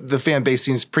though the fan base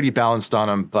seems pretty balanced on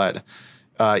him, but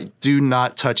do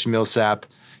not touch Millsap.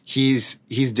 He's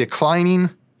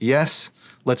declining. Yes,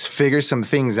 let's figure some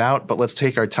things out, but let's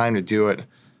take our time to do it.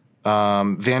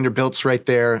 Vanderbilt's right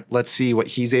there. Let's see what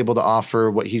he's able to offer,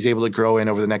 what he's able to grow in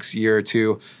over the next year or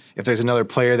two. If there's another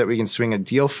player that we can swing a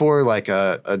deal for, like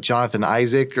a Jonathan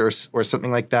Isaac or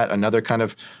something like that, another kind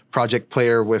of project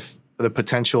player with the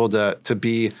potential to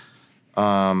be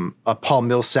a Paul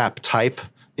Millsap type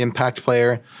impact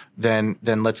player, then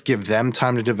let's give them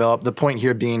time to develop. The point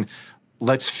here being,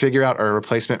 let's figure out our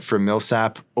replacement for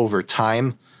Millsap over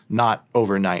time, not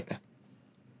overnight.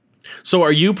 So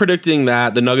are you predicting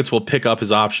that the Nuggets will pick up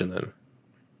his option then?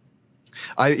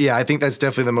 I think that's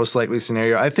definitely the most likely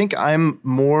scenario. I think I'm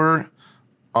more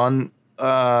on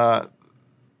the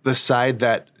side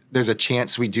that there's a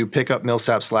chance we do pick up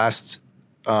Millsap's last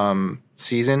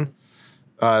season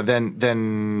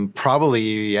than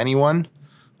probably anyone.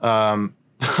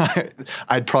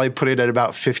 I'd probably put it at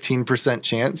about 15%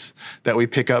 chance that we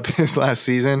pick up his last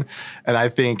season. And I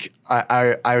think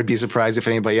I would be surprised if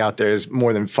anybody out there is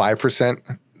more than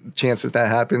 5% chance that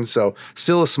happens. So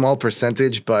still a small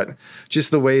percentage, but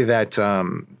just the way that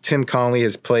Tim Connelly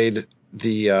has played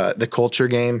the culture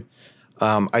game,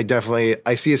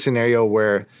 I see a scenario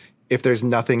where if there's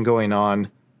nothing going on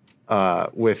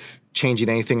with changing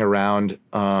anything around,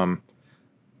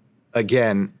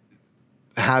 again,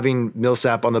 having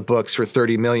Millsap on the books for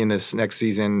 $30 million this next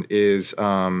season is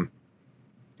 $30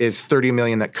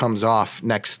 million that comes off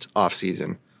next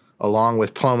offseason, along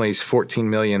with Plumlee's $14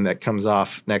 million that comes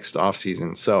off next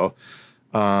offseason. So,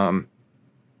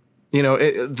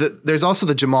 there's also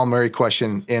the Jamal Murray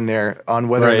question in there on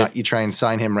whether or not you try and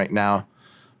sign him right now.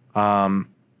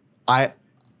 I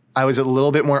was a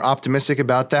little bit more optimistic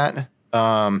about that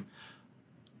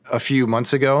a few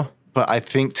months ago. But I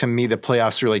think, to me, the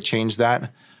playoffs really changed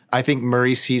that. I think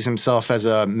Murray sees himself as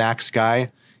a max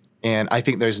guy, and I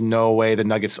think there's no way the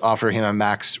Nuggets offer him a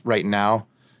max right now.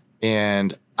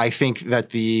 And I think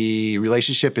that the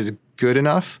relationship is good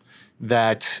enough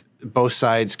that both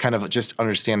sides kind of just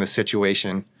understand the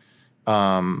situation.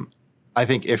 I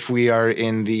think if we are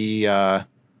in the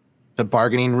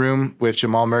bargaining room with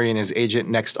Jamal Murray and his agent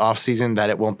next offseason, that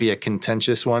it won't be a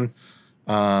contentious one.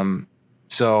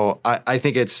 So I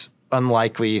think it's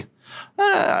unlikely.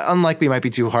 Unlikely might be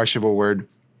too harsh of a word.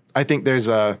 I think there's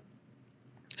a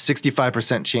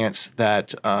 65% chance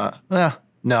that,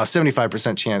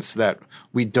 75% chance that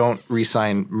we don't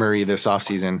re-sign Murray this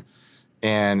offseason.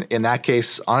 And in that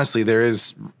case, honestly, there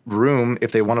is room,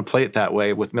 if they want to play it that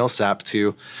way with Millsap,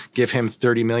 to give him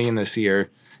 $30 million this year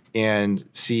and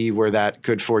see where that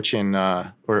good fortune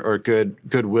or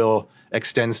goodwill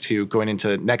extends to going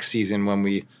into next season when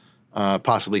we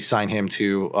possibly sign him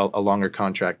to a longer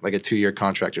contract, like a 2-year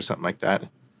contract or something like that.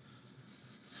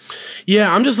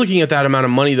 Yeah, I'm just looking at that amount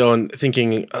of money though and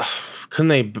thinking, couldn't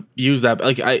they use that?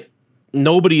 Like,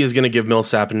 nobody is going to give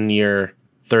Millsap near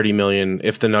 $30 million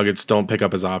if the Nuggets don't pick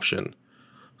up his option.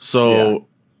 So,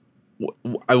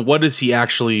 what is he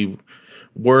actually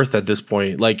worth at this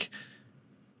point? Like,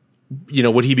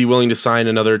 would he be willing to sign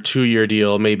another 2-year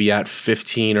deal, maybe at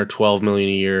 15 or 12 million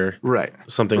a year, Right?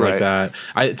 Something like that.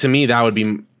 To me, that would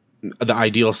be the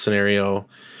ideal scenario.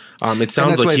 It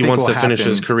sounds like he wants to finish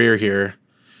his career here.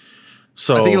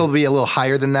 So I think it'll be a little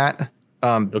higher than that.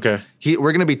 Okay.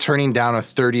 We're going to be turning down a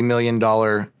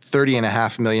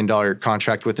 $30.5 million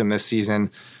contract with him this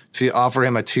season to offer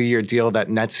him a 2-year deal that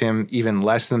nets him even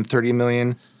less than $30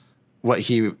 million. What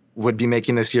he would be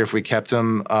making this year if we kept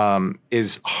him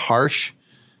is harsh,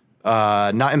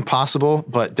 not impossible,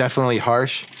 but definitely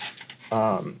harsh.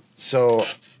 So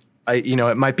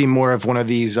it might be more of one of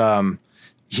these.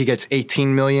 He gets $18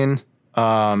 million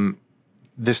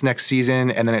this next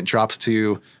season, and then it drops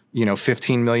to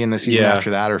 $15 million the season after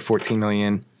that, or $14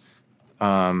 million.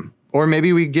 Or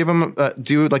maybe we give him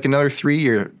do like another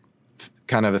 3-year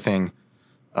kind of a thing.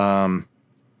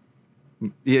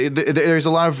 There's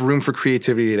a lot of room for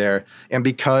creativity there, and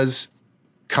because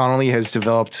Connolly has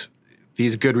developed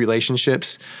these good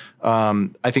relationships,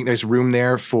 I think there's room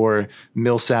there for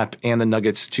Millsap and the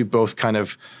Nuggets to both kind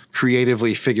of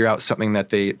creatively figure out something that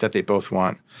they both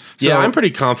want. So, I'm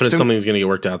pretty confident something's going to get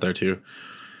worked out there too.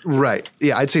 Right.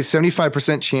 Yeah, I'd say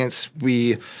 75% chance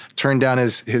we turn down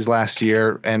his last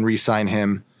year and re-sign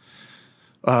him.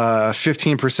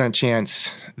 15%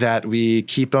 chance that we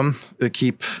keep him,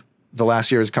 keep the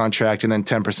last year of his contract, and then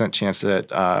 10% chance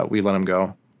that we let him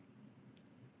go.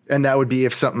 And that would be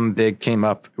if something big came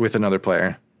up with another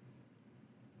player.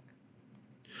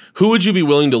 Who would you be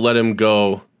willing to let him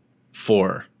go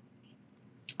for?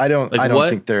 I don't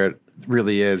think there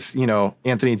really is.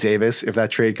 Anthony Davis, if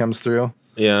that trade comes through.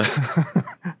 Yeah.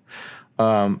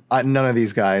 None of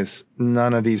these guys,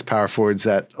 none of these power forwards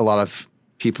that a lot of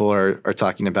people are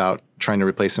talking about trying to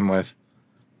replace him with.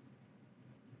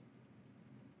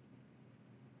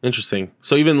 Interesting.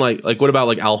 So even like what about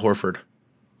like Al Horford?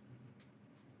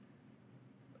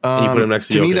 And you put him next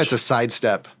to me, Jokic. that's a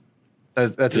sidestep.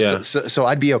 So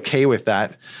I'd be okay with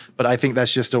that, but I think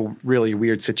that's just a really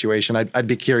weird situation. I'd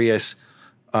be curious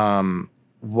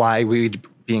why we'd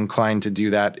be inclined to do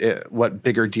that. What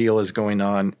bigger deal is going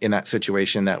on in that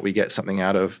situation that we get something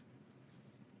out of?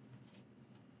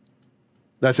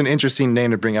 That's an interesting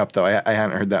name to bring up, though. I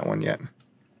hadn't heard that one yet.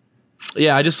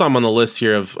 Yeah, I just saw him on the list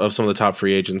here of some of the top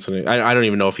free agents, and I don't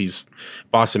even know if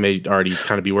Boston may already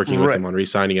kind of be working with him on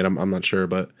re-signing it. I'm not sure,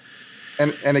 but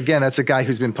and again, that's a guy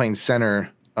who's been playing center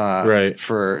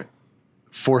for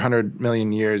 400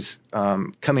 million years,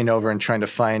 coming over and trying to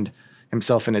find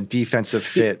himself in a defensive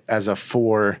fit as a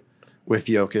 4 with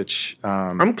Jokic.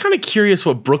 I'm kind of curious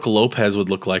what Brook Lopez would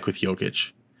look like with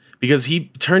Jokic, because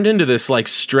he turned into this like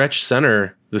stretch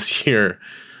center this year.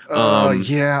 On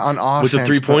offense, with the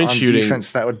 3-point shooting,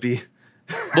 defense, that would be.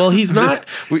 Well, he's not.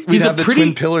 We'd have the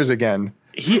twin pillars again.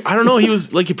 I don't know. He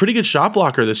was like a pretty good shot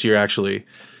blocker this year, actually.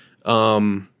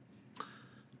 But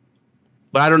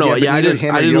I don't know. I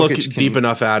didn't look deep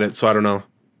enough at it, so I don't know.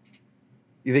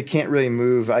 They can't really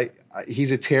move.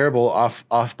 He's a terrible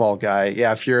off ball guy.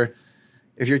 Yeah, if you're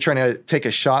trying to take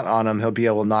a shot on him, he'll be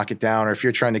able to knock it down. Or if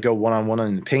you're trying to go 1-on-1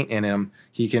 in the paint in him,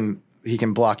 he can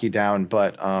block you down.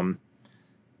 But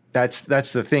that's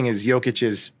the thing, is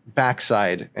Jokic's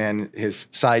backside and his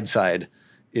side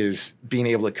is being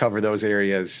able to cover those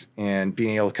areas and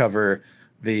being able to cover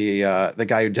the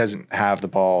guy who doesn't have the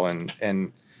ball,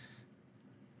 and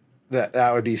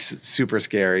that would be super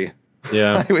scary.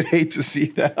 Yeah, I would hate to see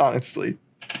that, honestly.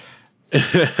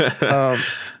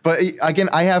 But again,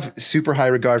 I have super high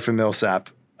regard for Millsap.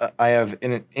 I have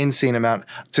an insane amount.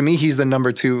 To me, he's the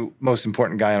number 2 most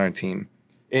important guy on our team.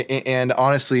 And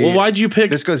honestly, well, why'd you pick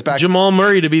this goes back Jamal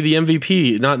Murray to be the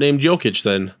MVP, not named Jokic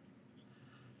then?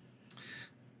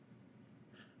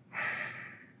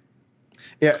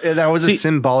 Yeah, that was a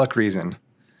symbolic reason.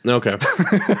 Okay.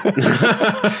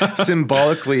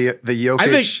 Symbolically, the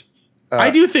Jokic.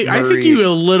 I think you a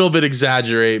little bit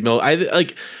exaggerate, Mill. I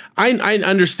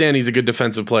understand he's a good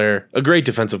defensive player, a great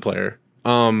defensive player,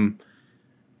 and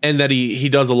that he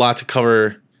does a lot to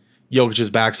cover Jokic's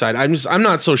backside. I'm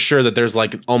not so sure that there's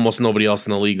like almost nobody else in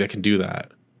the league that can do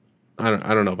that. I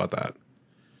don't know about that.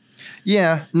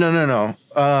 Yeah, no.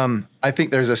 I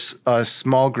think there's a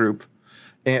small group,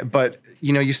 but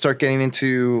you start getting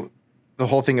into the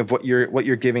whole thing of what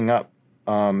you're giving up,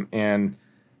 and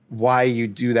why you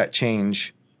do that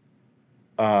change.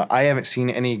 I haven't seen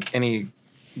any.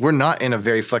 We're not in a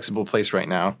very flexible place right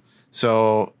now,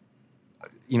 so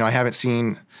I haven't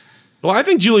seen Well, I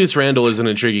think Julius Randle is an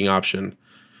intriguing option,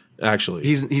 actually.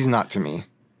 He's not to me.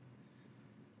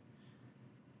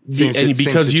 Same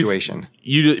situation.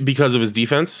 You because of his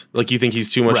defense? Like, you think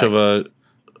he's too much of a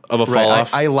fall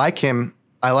off? I like him.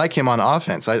 I like him on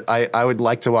offense. I would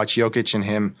like to watch Jokic and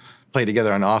him play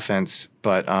together on offense,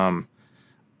 but to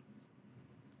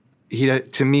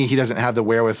me, he doesn't have the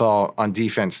wherewithal on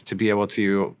defense to be able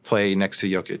to play next to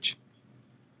Jokic.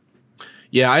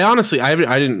 Yeah, I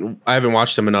haven't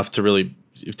watched him enough to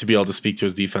be able to speak to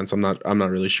his defense. I'm not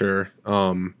really sure.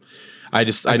 I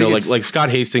know like Scott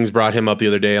Hastings brought him up the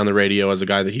other day on the radio as a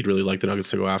guy that he'd really like the Nuggets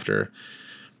to go after.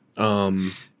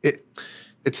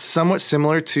 It's somewhat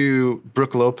similar to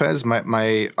Brook Lopez.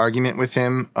 My argument with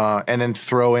him, and then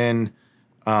throw in.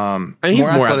 He's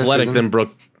more athletic than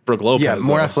Brook Lopez. Yeah,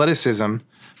 more athleticism,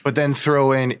 but then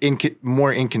throw in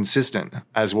more inconsistent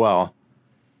as well.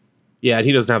 Yeah, and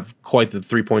he doesn't have quite the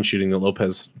 3-point shooting that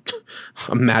Lopez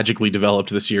magically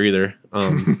developed this year either.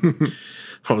 That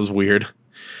was weird.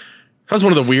 That was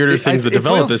one of the weirder things that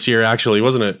developed this year, actually,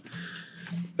 wasn't it?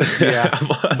 Yeah,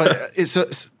 but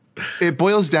it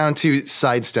boils down to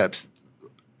sidesteps.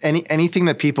 Anything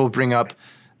that people bring up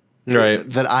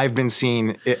that I've been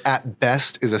seeing at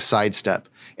best is a sidestep.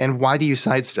 And why do you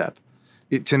sidestep?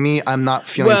 To me, I'm not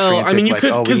feeling frantic. We need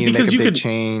to make a big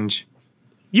change.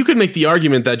 You could make the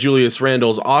argument that Julius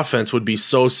Randle's offense would be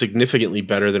so significantly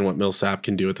better than what Millsap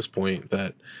can do at this point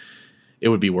that it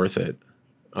would be worth it.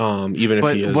 Even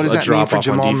if he is what does a that drop mean for off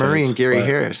Jamal on defense, Murray and Gary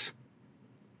Harris?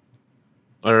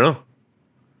 I don't know.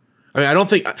 I mean, I don't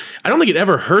think it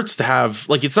ever hurts to have,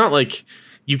 like, it's not like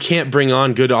you can't bring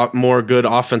on more good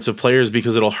offensive players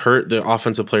because it'll hurt the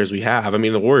offensive players we have. I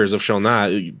mean, the Warriors have shown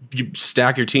that. You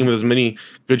stack your team with as many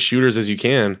good shooters as you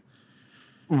can.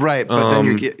 Right, but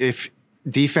then if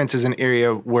defense is an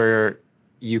area where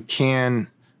you can,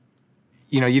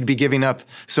 you'd be giving up.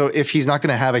 So if he's not going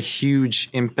to have a huge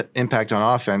impact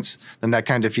on offense, then that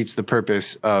kind of defeats the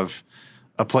purpose of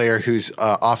a player whose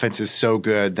offense is so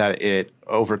good that it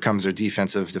overcomes their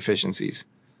defensive deficiencies.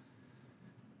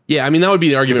 Yeah, I mean, that would be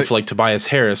the argument for like Tobias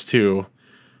Harris too,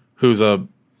 who's a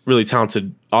really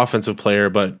talented offensive player,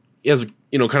 but he has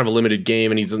kind of a limited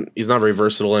game, and he's not very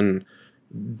versatile and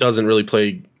doesn't really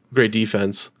play great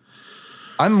defense.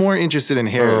 I'm more interested in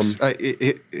Harris.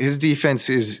 His defense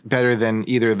is better than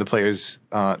either of the players,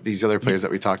 these other players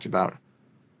that we talked about.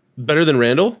 Better than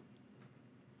Randle?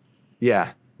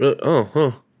 Yeah. Really?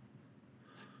 Oh,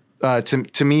 huh.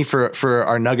 To me, for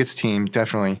our Nuggets team,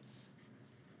 definitely.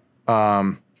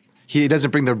 He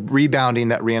doesn't bring the rebounding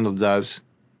that Randle does,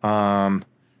 and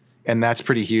that's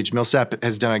pretty huge. Millsap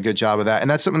has done a good job of that,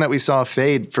 and that's something that we saw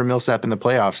fade for Millsap in the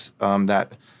playoffs.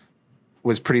 That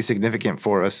was pretty significant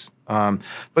for us.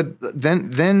 But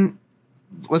then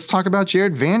let's talk about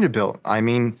Jared Vanderbilt. I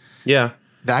mean, yeah,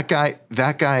 that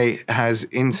guy has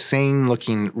insane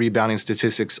looking rebounding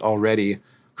statistics already.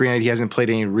 Granted, he hasn't played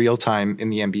any real time in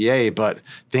the NBA, but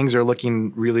things are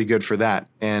looking really good for that.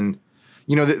 And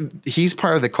he's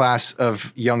part of the class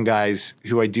of young guys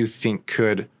who I do think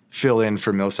could fill in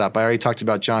for Millsap. I already talked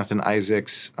about Jonathan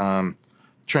Isaacs. Trying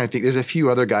to think, there's a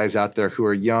few other guys out there who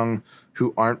are young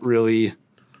who aren't really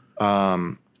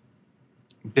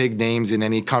big names in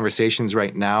any conversations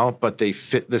right now, but they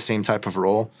fit the same type of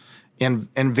role. And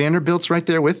Vanderbilt's right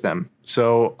there with them.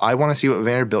 So I want to see what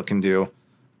Vanderbilt can do.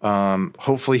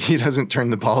 Hopefully he doesn't turn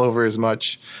the ball over as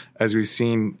much as we've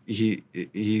seen.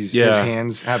 His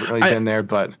hands haven't really been there,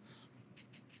 but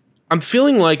I'm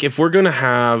feeling like if we're going to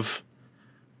have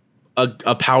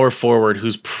a power forward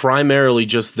who's primarily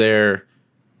just there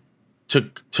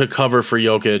to cover for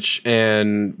Jokic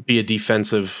and be a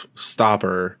defensive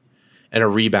stopper and a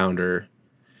rebounder,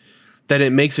 then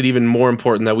it makes it even more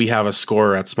important that we have a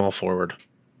scorer at small forward,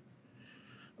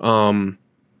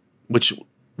 which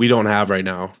we don't have right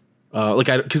now.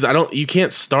 You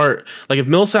can't start, like, if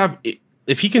Millsap,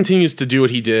 if he continues to do what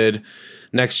he did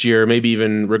next year, maybe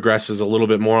even regresses a little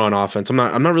bit more on offense. I'm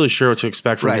not really sure what to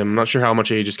expect from him. I'm not sure how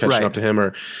much age is catching up to him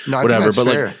or whatever. But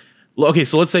fair. Okay,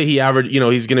 so let's say he averaged,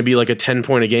 he's going to be like a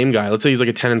 10-point a game guy. Let's say he's like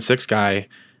a 10-6 guy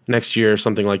next year or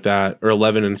something like that, or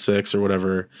 11-6 or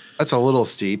whatever. That's a little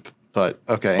steep, but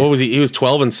okay. What was he? He was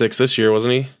 12-6 this year,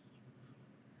 wasn't he?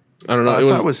 I don't know.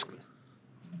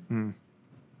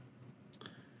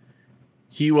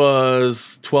 He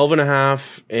was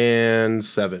 12.5 and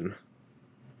 7.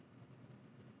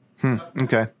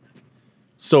 Okay.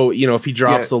 So, if he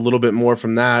drops a little bit more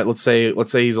from that, let's say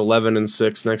he's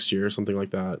 11-6 next year or something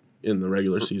like that in the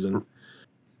regular season.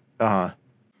 I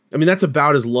mean, that's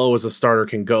about as low as a starter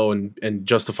can go and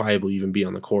justifiably even be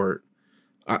on the court,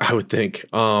 I would think.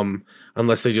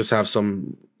 Unless they just have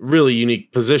some really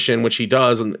unique position, which he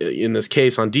does in this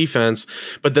case on defense.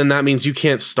 But then that means you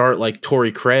can't start like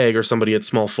Torrey Craig or somebody at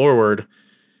small forward,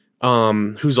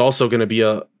 who's also going to be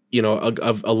a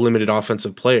limited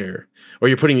offensive player, or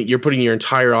you're putting your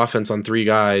entire offense on 3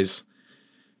 guys.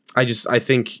 I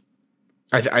think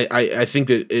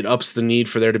that it ups the need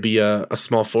for there to be a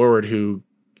small forward who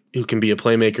can be a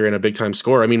playmaker and a big time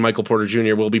scorer. I mean, Michael Porter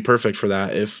Jr. will be perfect for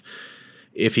that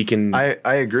if he can. I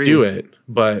agree. Do it,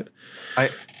 but I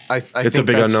it's think a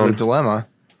big that's unknown. the dilemma.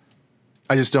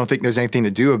 I just don't think there's anything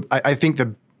to do. I think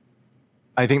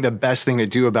the best thing to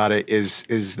do about it is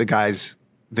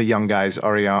the young guys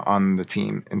already on the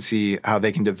team, and see how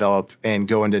they can develop and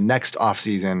go into next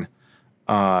offseason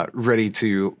ready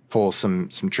to pull some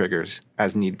triggers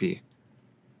as need be.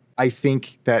 I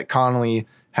think that Connolly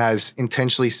has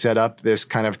intentionally set up this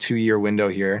kind of 2-year window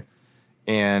here,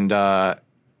 and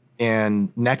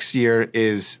next year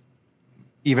is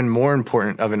even more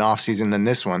important of an offseason than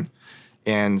this one.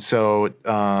 And so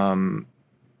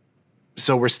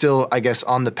we're still, I guess,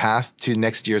 on the path to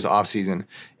next year's offseason.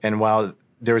 And while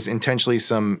there was intentionally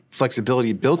some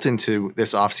flexibility built into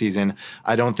this offseason,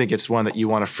 I don't think it's one that you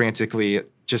want to frantically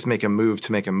just make a move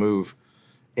to make a move.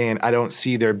 And I don't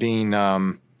see there being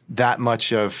that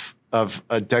much of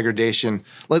a degradation.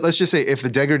 Let's just say if the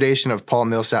degradation of Paul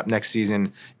Millsap next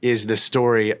season is the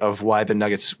story of why the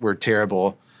Nuggets were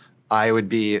terrible, I would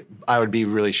be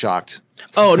really shocked.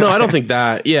 Oh no, I don't think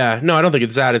that. Yeah, no, I don't think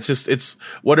it's that. It's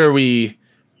what are we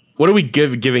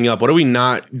giving up? What are we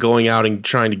not going out and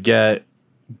trying to get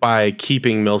by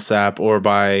keeping Millsap, or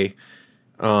by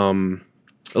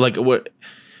like what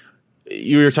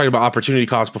you were talking about opportunity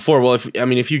cost before? Well,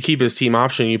 if you keep his team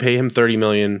option, you pay him $30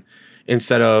 million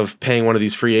instead of paying one of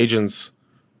these free agents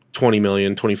 $20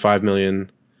 million, $25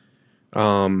 million.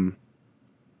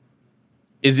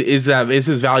 Is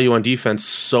his value on defense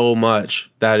so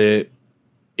much that it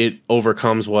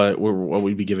overcomes what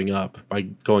we'd be giving up by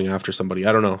going after somebody?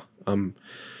 I don't know. I'm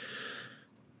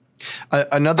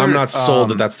not sold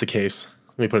that that's the case.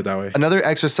 Let me put it that way. Another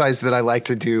exercise that I like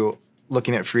to do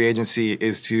looking at free agency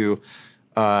is to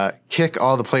kick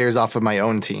all the players off of my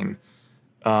own team,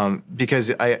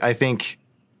 because I think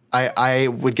I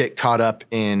would get caught up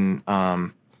in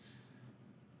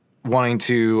wanting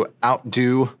to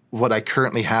outdo what I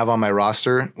currently have on my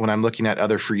roster when I'm looking at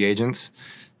other free agents.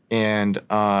 And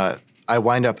I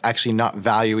wind up actually not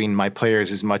valuing my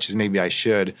players as much as maybe I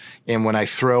should. And when I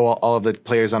throw all of the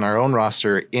players on our own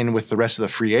roster in with the rest of the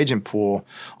free agent pool,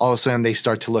 all of a sudden they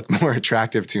start to look more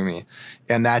attractive to me.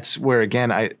 And that's where,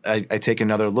 again, I take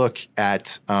another look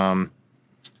at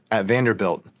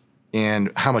Vanderbilt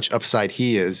and how much upside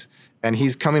he is. And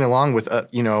he's coming along with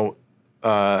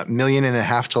 $1.5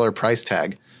 million price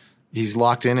tag. He's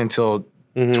locked in until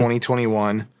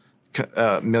 2021,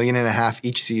 $1.5 million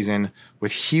each season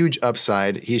with huge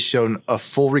upside. He's shown a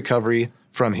full recovery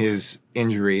from his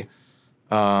injury.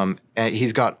 And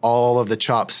he's got all of the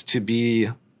chops to be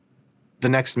the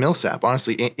next Millsap,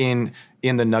 honestly, in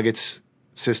the Nuggets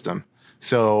system.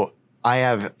 So I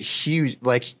have huge,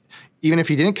 even if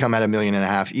he didn't come at $1.5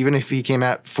 million, even if he came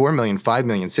at $4 million, $5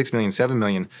 million, $6 million, $7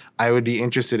 million, I would be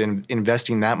interested in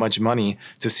investing that much money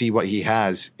to see what he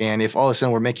has. And if all of a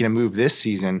sudden we're making a move this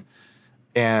season,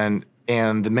 and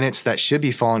the minutes that should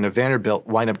be falling to Vanderbilt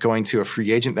wind up going to a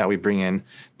free agent that we bring in,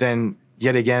 then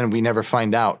yet again we never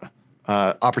find out.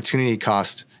 Opportunity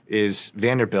cost is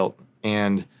Vanderbilt,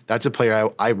 and that's a player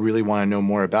I really want to know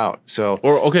more about. So,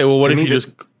 what if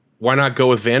why not go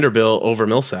with Vanderbilt over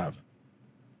Millsap?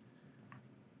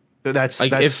 Because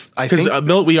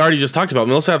we already just talked about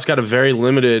Millsap's got a very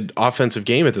limited offensive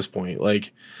game at this point.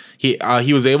 Like he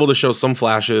was able to show some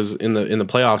flashes in the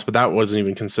playoffs, but that wasn't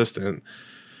even consistent.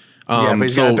 But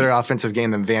he's got a better offensive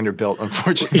game than Vanderbilt,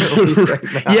 unfortunately. Right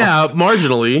now. Yeah,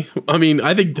 marginally. I mean,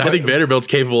 I think Vanderbilt's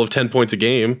capable of 10 points a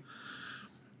game.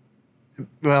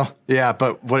 Well, yeah,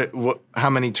 but what? How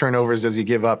many turnovers does he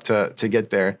give up to get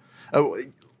there? I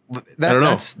don't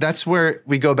know. That's where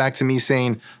we go back to me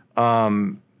saying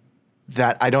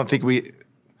that I don't think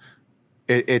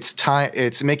it's time.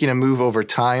 It's making a move over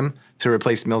time to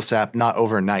replace Millsap, not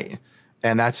overnight.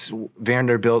 And that's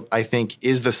Vanderbilt, I think,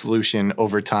 is the solution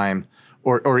over time,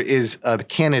 or is a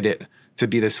candidate to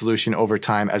be the solution over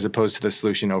time as opposed to the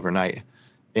solution overnight.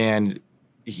 And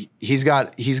he's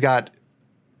got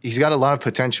a lot of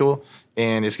potential,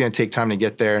 and it's going to take time to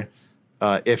get there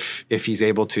if he's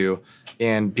able to.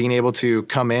 And being able to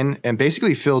come in and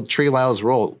basically fill Trey Lyles'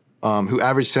 role, who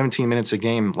averaged 17 minutes a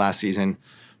game last season,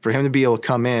 for him to be able to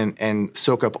come in and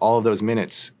soak up all of those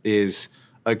minutes is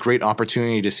a great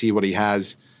opportunity to see what he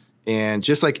has. And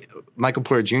just like Michael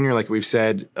Porter Jr., like we've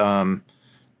said,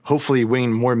 hopefully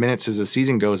winning more minutes as the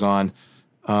season goes on.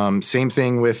 Same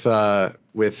thing with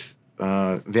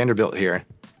Vanderbilt here.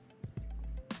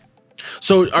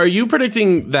 So are you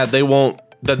predicting that they won't?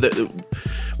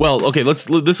 Well, okay. This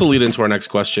will lead into our next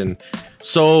question.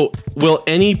 So will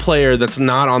any player that's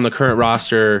not on the current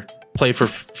roster play for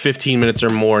 15 minutes or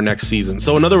more next season?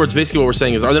 So in other words, basically what we're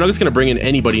saying is, are the Nuggets going to bring in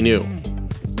anybody new?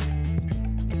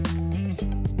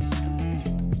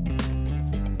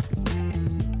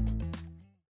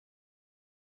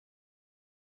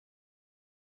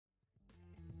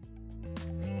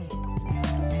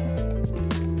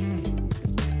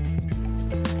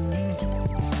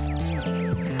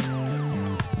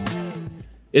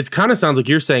 It kind of sounds like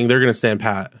you're saying they're going to stand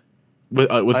pat, with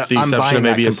the exception of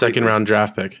maybe a second round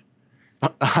draft pick.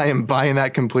 I am buying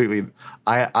that completely.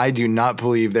 I do not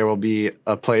believe there will be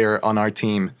a player on our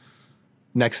team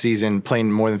next season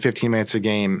playing more than 15 minutes a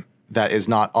game that is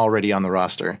not already on the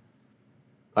roster.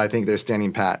 I think they're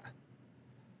standing pat.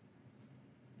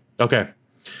 Okay.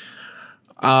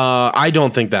 I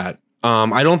don't think that.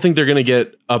 I don't think they're going to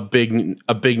get a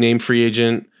big name free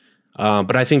agent.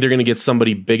 But I think they're going to get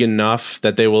somebody big enough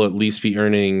that they will at least be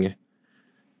earning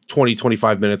 20,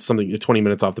 25 minutes, 20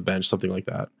 minutes off the bench, something like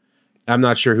that. I'm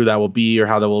not sure who that will be or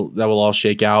how that will all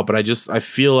shake out, but I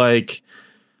feel like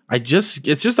it's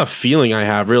just a feeling I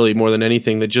have, really, more than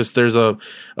anything, that just the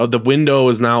window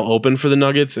is now open for the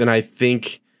Nuggets, and I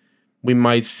think we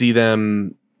might see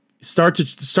them start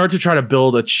to try to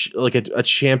build a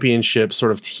championship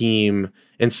sort of team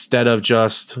instead of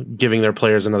just giving their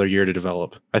players another year to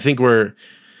develop. I think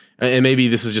and maybe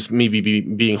this is just me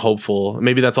being hopeful.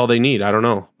 Maybe that's all they need. I don't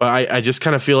know. But I just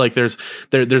kind of feel like there's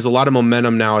a lot of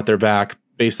momentum now at their back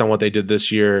based on what they did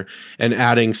this year, and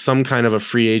adding some kind of a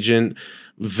free agent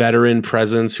veteran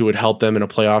presence who would help them in a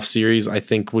playoff series, I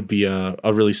think would be a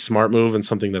really smart move, and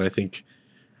something that I think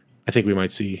we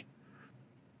might see.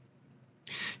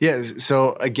 Yeah,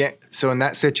 so in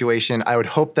that situation, I would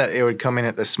hope that it would come in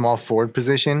at the small forward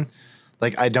position.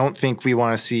 Like, I don't think we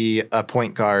want to see a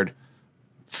point guard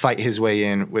fight his way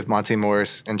in with Monte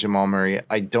Morris and Jamal Murray.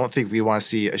 I don't think we want to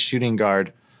see a shooting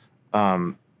guard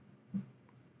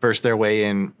burst their way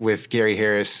in with Gary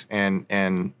Harris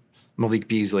and Malik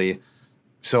Beasley.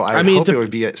 So I hope it would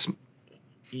be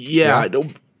yeah.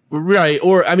 Right.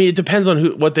 Or, I mean, it depends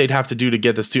on what they'd have to do to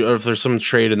get this to, or if there's some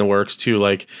trade in the works too.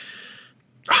 Like,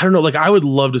 I don't know. Like, I would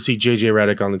love to see JJ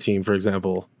Redick on the team, for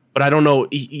example, but I don't know.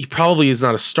 He probably is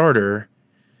not a starter.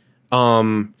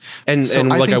 And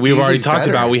like we've already talked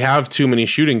about, we have too many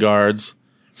shooting guards.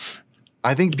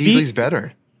 I think Beasley's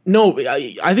better. No,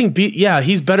 I think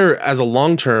he's better as a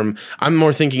long term. I'm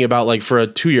more thinking about, like, for a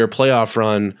 2-year playoff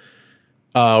run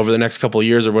over the next couple of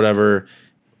years or whatever.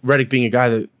 Redick being a guy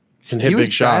that can hit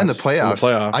big shots in the playoffs.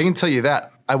 I can tell you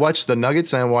that. I watched the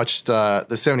Nuggets and I watched the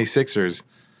 76ers,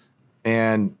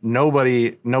 and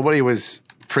nobody was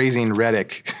praising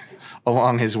Redick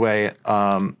along his way.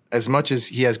 As much as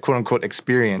he has quote unquote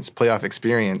playoff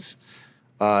experience,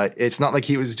 it's not like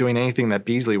he was doing anything that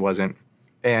Beasley wasn't,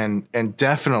 and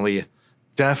definitely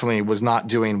was not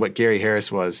doing what Gary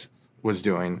Harris was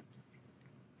doing.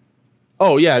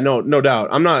 Oh yeah, no doubt.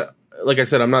 I'm not, like I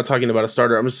said, I'm not talking about a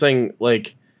starter. I'm just saying,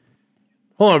 like,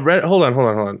 hold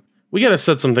on. We got to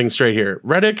set some things straight here.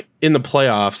 Redick in the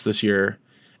playoffs this year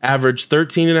averaged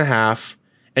 13.5,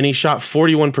 and he shot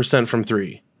 41% from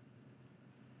 3.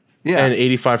 Yeah, and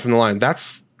 85 from the line.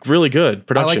 That's really good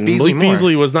production.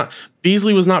 Beasley was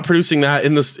not producing that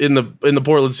in the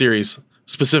Portland series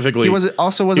specifically. He wasn't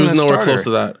nowhere starter. close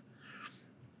to that.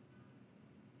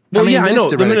 Well, yeah, I know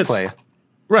the minutes play.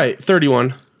 Right,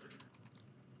 31.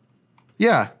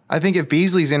 Yeah, I think if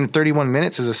Beasley's in 31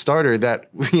 minutes as a starter, that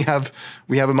we have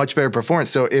a much better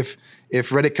performance. So if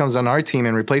Redick comes on our team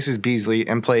and replaces Beasley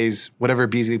and plays whatever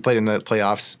Beasley played in the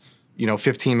playoffs,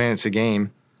 15 minutes a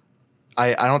game,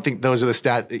 I don't think those are the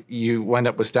stats. You wind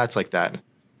up with stats like that.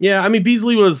 Yeah, I mean,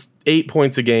 Beasley was 8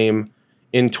 points a game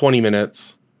in 20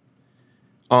 minutes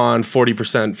on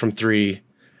 40% from 3,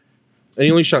 and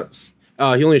he only shot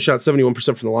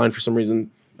 71% from the line for some reason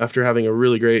after having a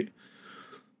really great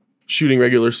shooting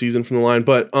regular season from the line.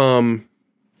 But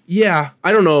yeah,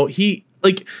 I don't know. He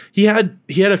had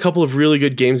a couple of really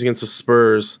good games against the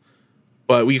Spurs,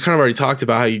 but we kind of already talked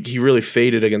about how he really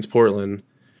faded against Portland.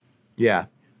 Yeah.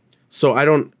 So I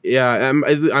don't. Yeah,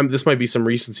 this might be some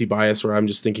recency bias where I'm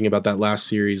just thinking about that last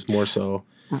series more so.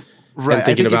 Right. And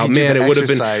thinking about, man, it would have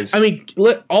been. I mean,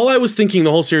 all I was thinking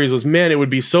the whole series was, man, it would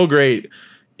be so great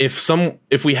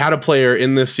if we had a player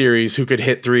in this series who could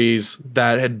hit threes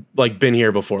that had, like, been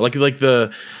here before, like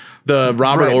the the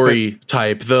Robert Right, Horry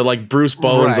type, the like Bruce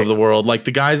Bowens Right. of the world, like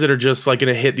the guys that are just like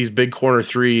going to hit these big corner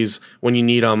threes when you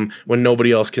need them, when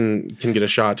nobody else can get a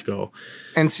shot to go.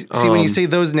 And see, when you say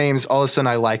those names, all of a sudden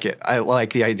I like it. I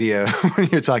like the idea when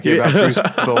you're talking about Bruce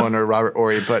Bowen or Robert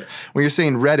Horry. But when you're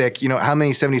saying Redick, how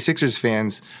many 76ers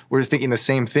fans were thinking the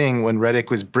same thing when Redick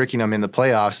was bricking them in the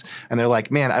playoffs? And they're like,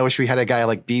 man, I wish we had a guy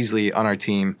like Beasley on our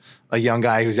team, a young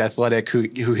guy who's athletic,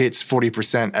 who hits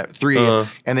 40% at three.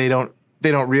 And they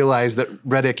don't realize that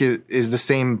Redick is the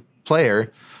same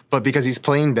player, but because he's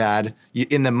playing bad,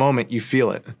 in the moment you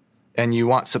feel it. And you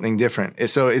want something different.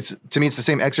 So to me, it's the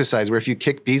same exercise where if you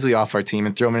kick Beasley off our team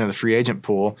and throw him into the free agent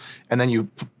pool, and then you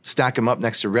stack him up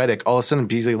next to Redick, all of a sudden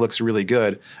Beasley looks really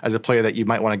good as a player that you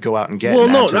might want to go out and get. Well,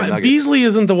 and no, add to the Nuggets. Beasley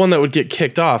isn't the one that would get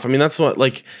kicked off. I mean, that's what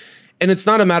and it's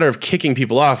not a matter of kicking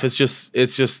people off. It's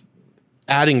just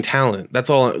adding talent. That's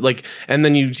all. And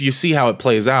then you see how it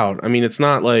plays out. I mean, it's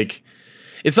not like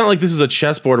this is a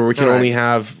chessboard where we can only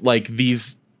have like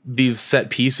these set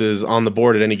pieces on the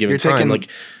board at any given time. Like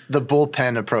the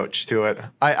bullpen approach to it.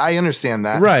 I understand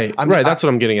that. Right. That's what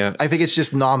I'm getting at. I think it's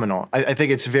just nominal. I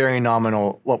think it's very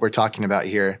nominal what we're talking about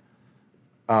here.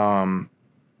 Yeah,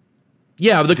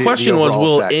 the question was,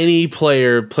 will effect. any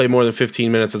player play more than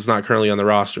 15 minutes that's not currently on the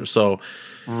roster? So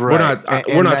we're not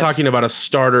talking about a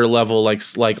starter level like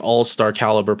all-star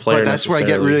caliber player. But that's where I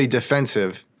get really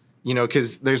defensive.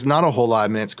 Because there's not a whole lot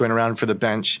of minutes going around for the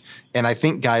bench. And I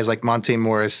think guys like Monte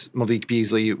Morris, Malik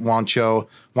Beasley, Juancho's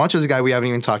a guy we haven't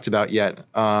even talked about yet.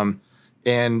 And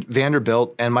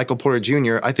Vanderbilt and Michael Porter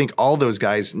Jr., I think all those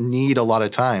guys need a lot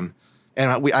of time.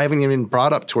 And I haven't even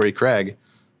brought up Torrey Craig.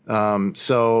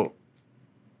 So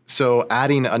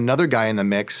adding another guy in the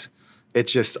mix,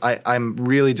 it's just I'm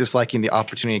really disliking the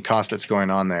opportunity cost that's going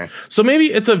on there. So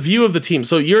maybe it's a view of the team.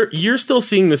 So you're still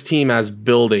seeing this team as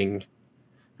building.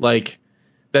 Like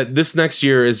that this next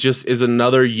year is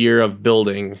another year of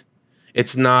building.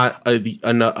 It's not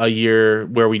a year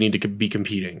where we need to be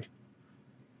competing.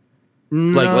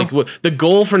 No. Like the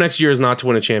goal for next year is not to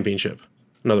win a championship.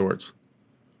 In other words.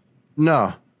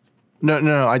 No,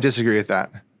 I disagree with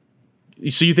that.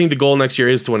 So you think the goal next year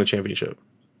is to win a championship?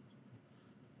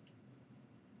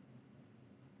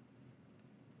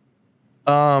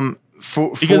 Because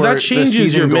that changes the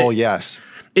season your goal, yes.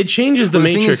 It changes the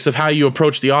matrix of how you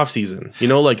approach the offseason.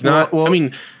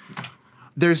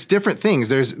 There's different things.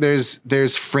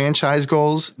 There's franchise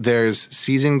goals, there's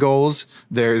season goals,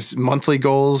 there's monthly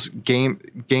goals, game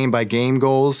by game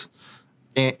goals.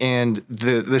 And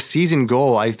the season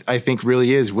goal I think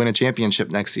really is win a championship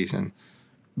next season.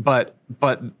 But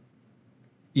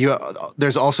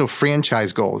there's also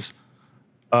franchise goals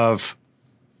of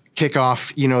kick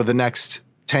off, the next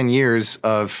 10 years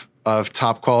of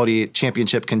top quality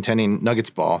championship contending Nuggets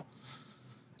ball.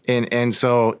 And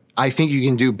so I think you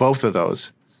can do both of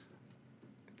those.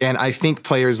 And I think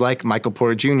players like Michael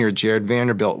Porter Jr., Jared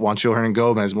Vanderbilt, Juancho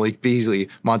Hernangomez, Malik Beasley,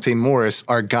 Monte Morris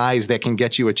are guys that can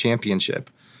get you a championship.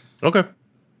 Okay.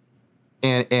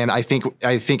 And I think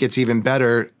it's even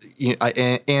better,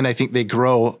 and I think they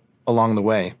grow along the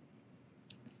way.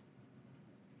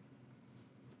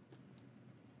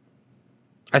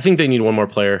 I think they need one more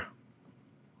player.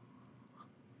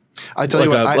 I tell you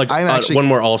what, I'm actually one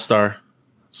more all-star.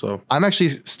 So I'm actually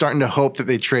starting to hope that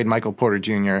they trade Michael Porter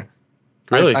Jr.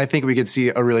 Really? I think we could see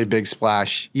a really big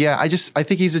splash. Yeah, I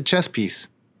think he's a chess piece.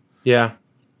 Yeah.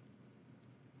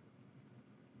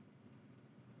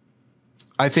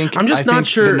 I'm just not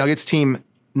sure the Nuggets team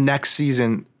next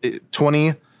season,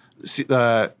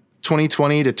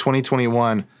 2020 to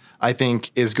 2021, I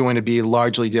think is going to be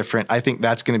largely different. I think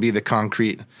that's going to be the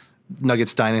concrete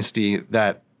Nuggets dynasty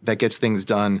that gets things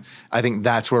done. I think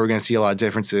that's where we're going to see a lot of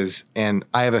differences. And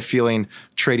I have a feeling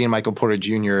trading Michael Porter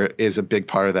Jr. is a big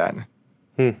part of that.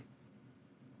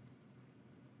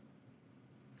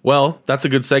 Well, that's a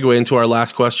good segue into our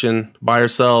last question. Buy or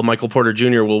sell, Michael Porter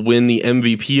Jr. will win the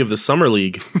MVP of the Summer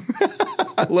League.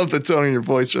 I love the tone in your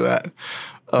voice for that.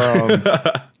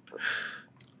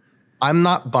 I'm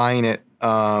not buying it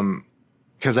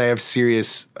because I have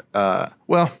serious, I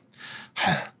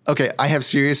have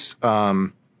serious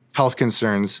health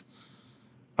concerns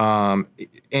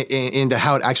into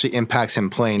how it actually impacts him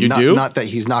playing. You do? Not that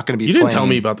he's not going to be You playing. didn't tell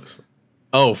me about this.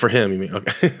 Oh, for him, you mean?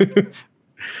 Okay.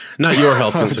 Not your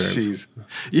health concerns.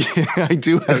 Yeah, I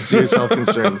do have serious health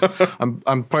concerns.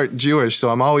 I'm part Jewish, so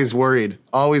I'm always worried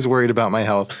about my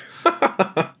health.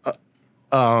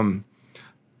 No.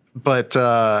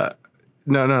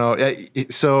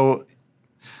 So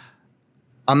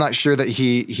I'm not sure that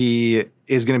he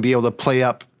is going to be able to play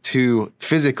up to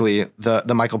physically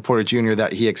the Michael Porter Jr.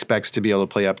 that he expects to be able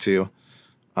to play up to.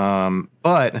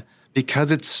 But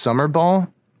because it's summer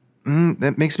ball,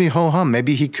 that makes me ho-hum.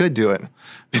 Maybe he could do it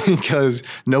because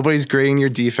nobody's grading your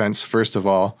defense, first of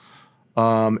all.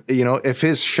 If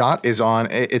his shot is on,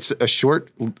 it's a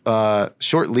short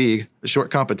league, a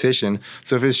short competition.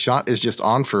 So if his shot is just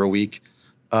on for a week,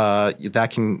 that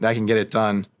can get it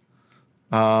done.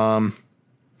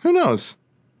 Who knows?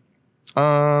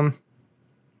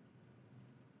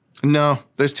 No,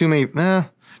 there's too many.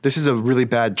 This is a really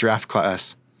bad draft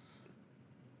class.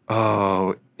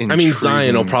 Oh, intriguing. I mean,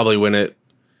 Zion will probably win it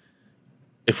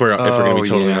if we're going to be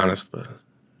totally honest. But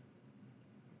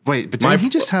wait, but didn't he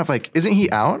just have isn't he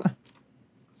out?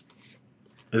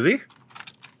 Is he?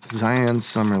 Zion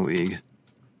Summer League.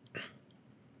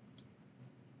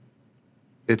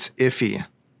 It's iffy.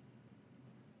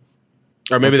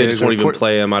 Or maybe they just won't even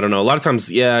play him. I don't know. A lot of times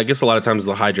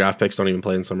the high draft picks don't even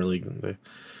play in Summer League.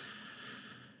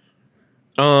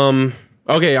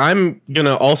 Okay, I'm going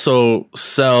to also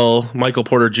sell Michael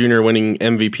Porter Jr. winning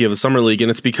MVP of the Summer League,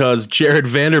 and it's because Jared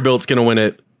Vanderbilt's going to win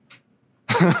it.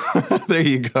 There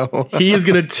you go. He is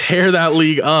going to tear that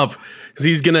league up because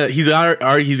he's got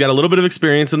a little bit of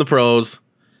experience in the pros.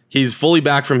 He's fully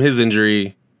back from his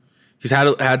injury. He's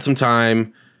had some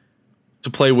time to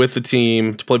play with the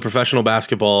team, to play professional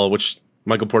basketball, which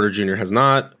Michael Porter Jr. has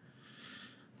not.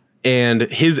 And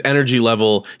his energy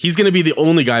level, he's going to be the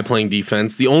only guy playing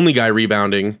defense, the only guy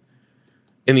rebounding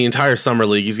in the entire summer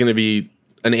league. He's going to be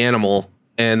an animal,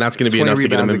 and that's going to be enough to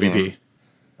get him MVP.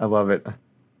 I love it.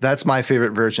 That's my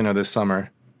favorite version of this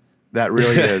summer. That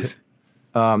really is.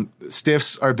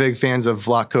 Stiffs are big fans of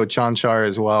Vlatko Čančar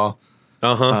as well.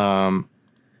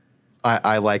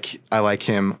 I like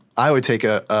him. I would take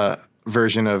a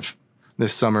version of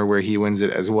this summer where he wins it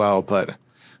as well, but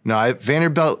no,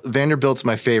 Vanderbilt's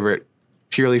my favorite,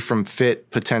 purely from fit,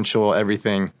 potential,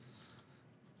 everything.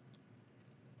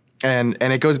 And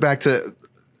it goes back to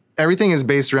everything is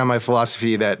based around my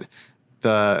philosophy that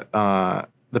the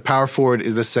power forward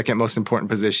is the second most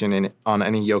important position on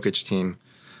any Jokic team.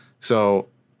 So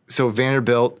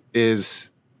Vanderbilt is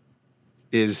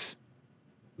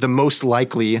the most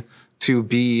likely to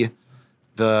be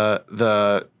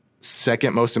the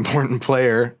second most important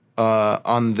player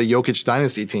on the Jokic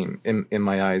dynasty team in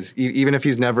my eyes. Even if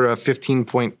he's never a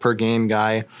 15-point per game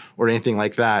guy or anything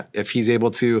like that, if he's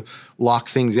able to lock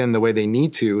things in the way they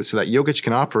need to so that Jokic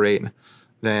can operate,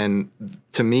 then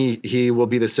to me, he will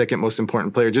be the second most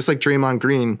important player. Just like Draymond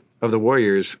Green of the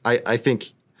Warriors, I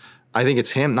think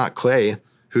it's him, not Klay,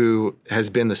 who has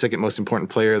been the second most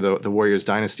important player of the Warriors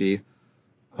dynasty.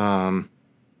 That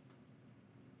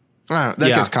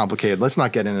gets complicated. Let's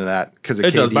not get into that because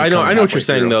it does. But I know what you're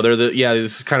saying though. This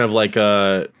is kind of like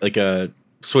a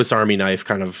Swiss Army knife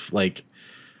kind of like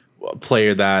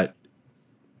player that,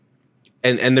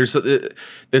 and there's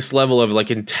this level of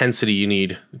like intensity you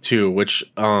need too, which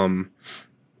I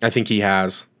think he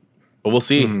has. But we'll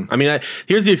see. Mm-hmm. I mean,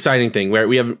 here's the exciting thing: where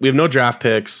we have no draft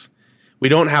picks, we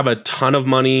don't have a ton of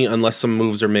money unless some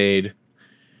moves are made.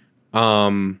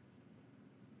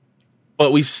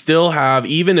 But we still have,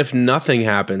 even if nothing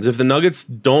happens, if the Nuggets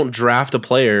don't draft a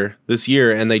player this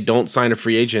year and they don't sign a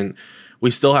free agent,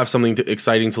 we still have something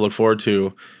exciting to look forward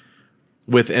to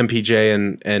with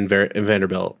MPJ and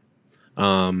Vanderbilt,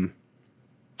 and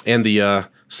the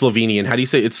Slovenian. How do you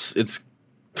say it's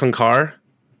Čančar?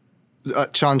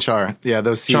 Čančar. Yeah,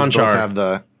 those C's both have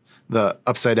the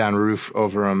upside down roof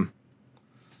over them.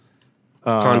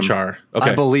 Čančar. Okay,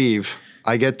 I believe.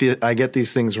 I get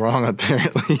these things wrong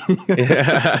apparently.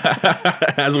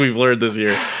 As we've learned this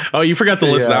year. Oh, you forgot to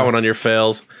list that one on your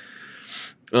fails.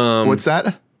 What's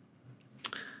that?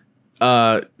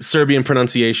 Serbian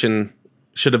pronunciation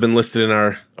should have been listed in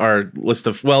our list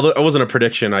of. Well, it wasn't a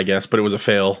prediction, I guess, but it was a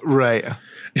fail. Right.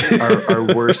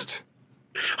 Our worst.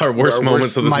 Our worst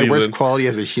moments of the season. My worst quality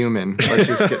as a human. Let's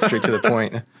just get straight to the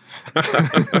point.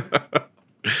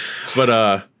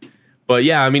 But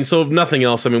yeah, I mean, so if nothing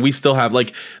else, I mean, we still have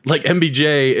like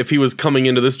MBJ, if he was coming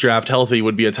into this draft healthy,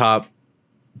 would be a top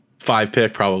 5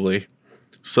 pick probably.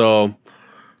 So,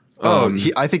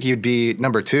 I think he'd be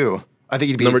number 2. I think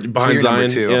he'd be behind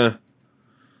Zion. Number 2.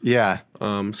 Yeah.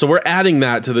 So we're adding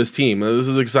that to this team. This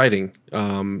is exciting.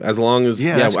 As long as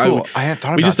that's cool. I hadn't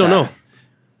thought about that. We just don't know.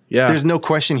 Yeah, there's no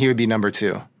question he would be number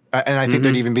 2, and I think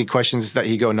there'd even be questions that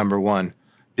he go number 1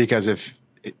 because of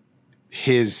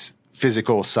his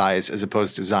physical size as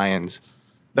opposed to Zion's.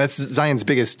 That's Zion's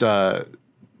biggest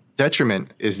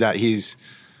detriment is that he's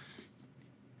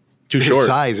too his short.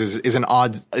 Size is an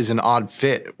odd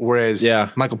fit, whereas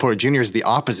Michael Porter Jr. is the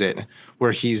opposite,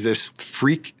 where he's this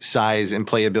freak size and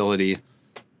playability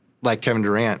like Kevin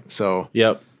Durant. So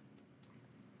it's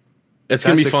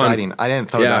gonna be fun. Exciting. I didn't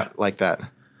thought about it like that.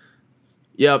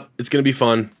 Yep, it's going to be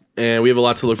fun, and we have a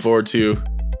lot to look forward to.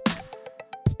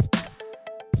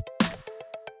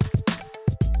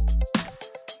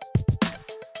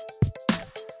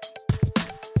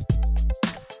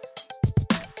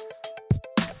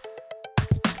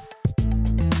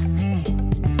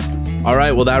 All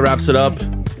right, well, that wraps it up.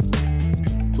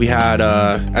 We had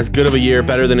as good of a year,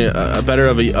 better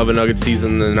of a Nuggets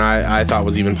season than I thought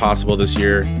was even possible this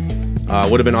year.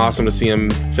 Would have been awesome to see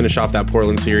him finish off that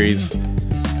Portland series.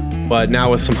 But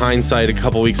now with some hindsight, a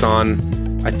couple weeks on,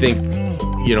 I think,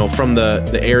 from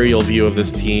the aerial view of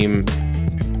this team,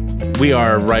 we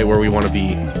are right where we want to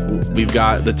be. We've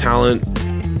got the talent,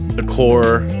 the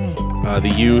core,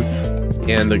 the youth,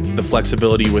 and the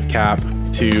flexibility with Cap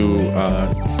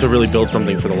to really build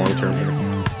something for the long term here.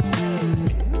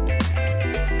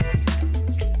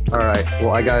 All right.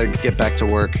 Well, I got to get back to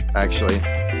work, actually.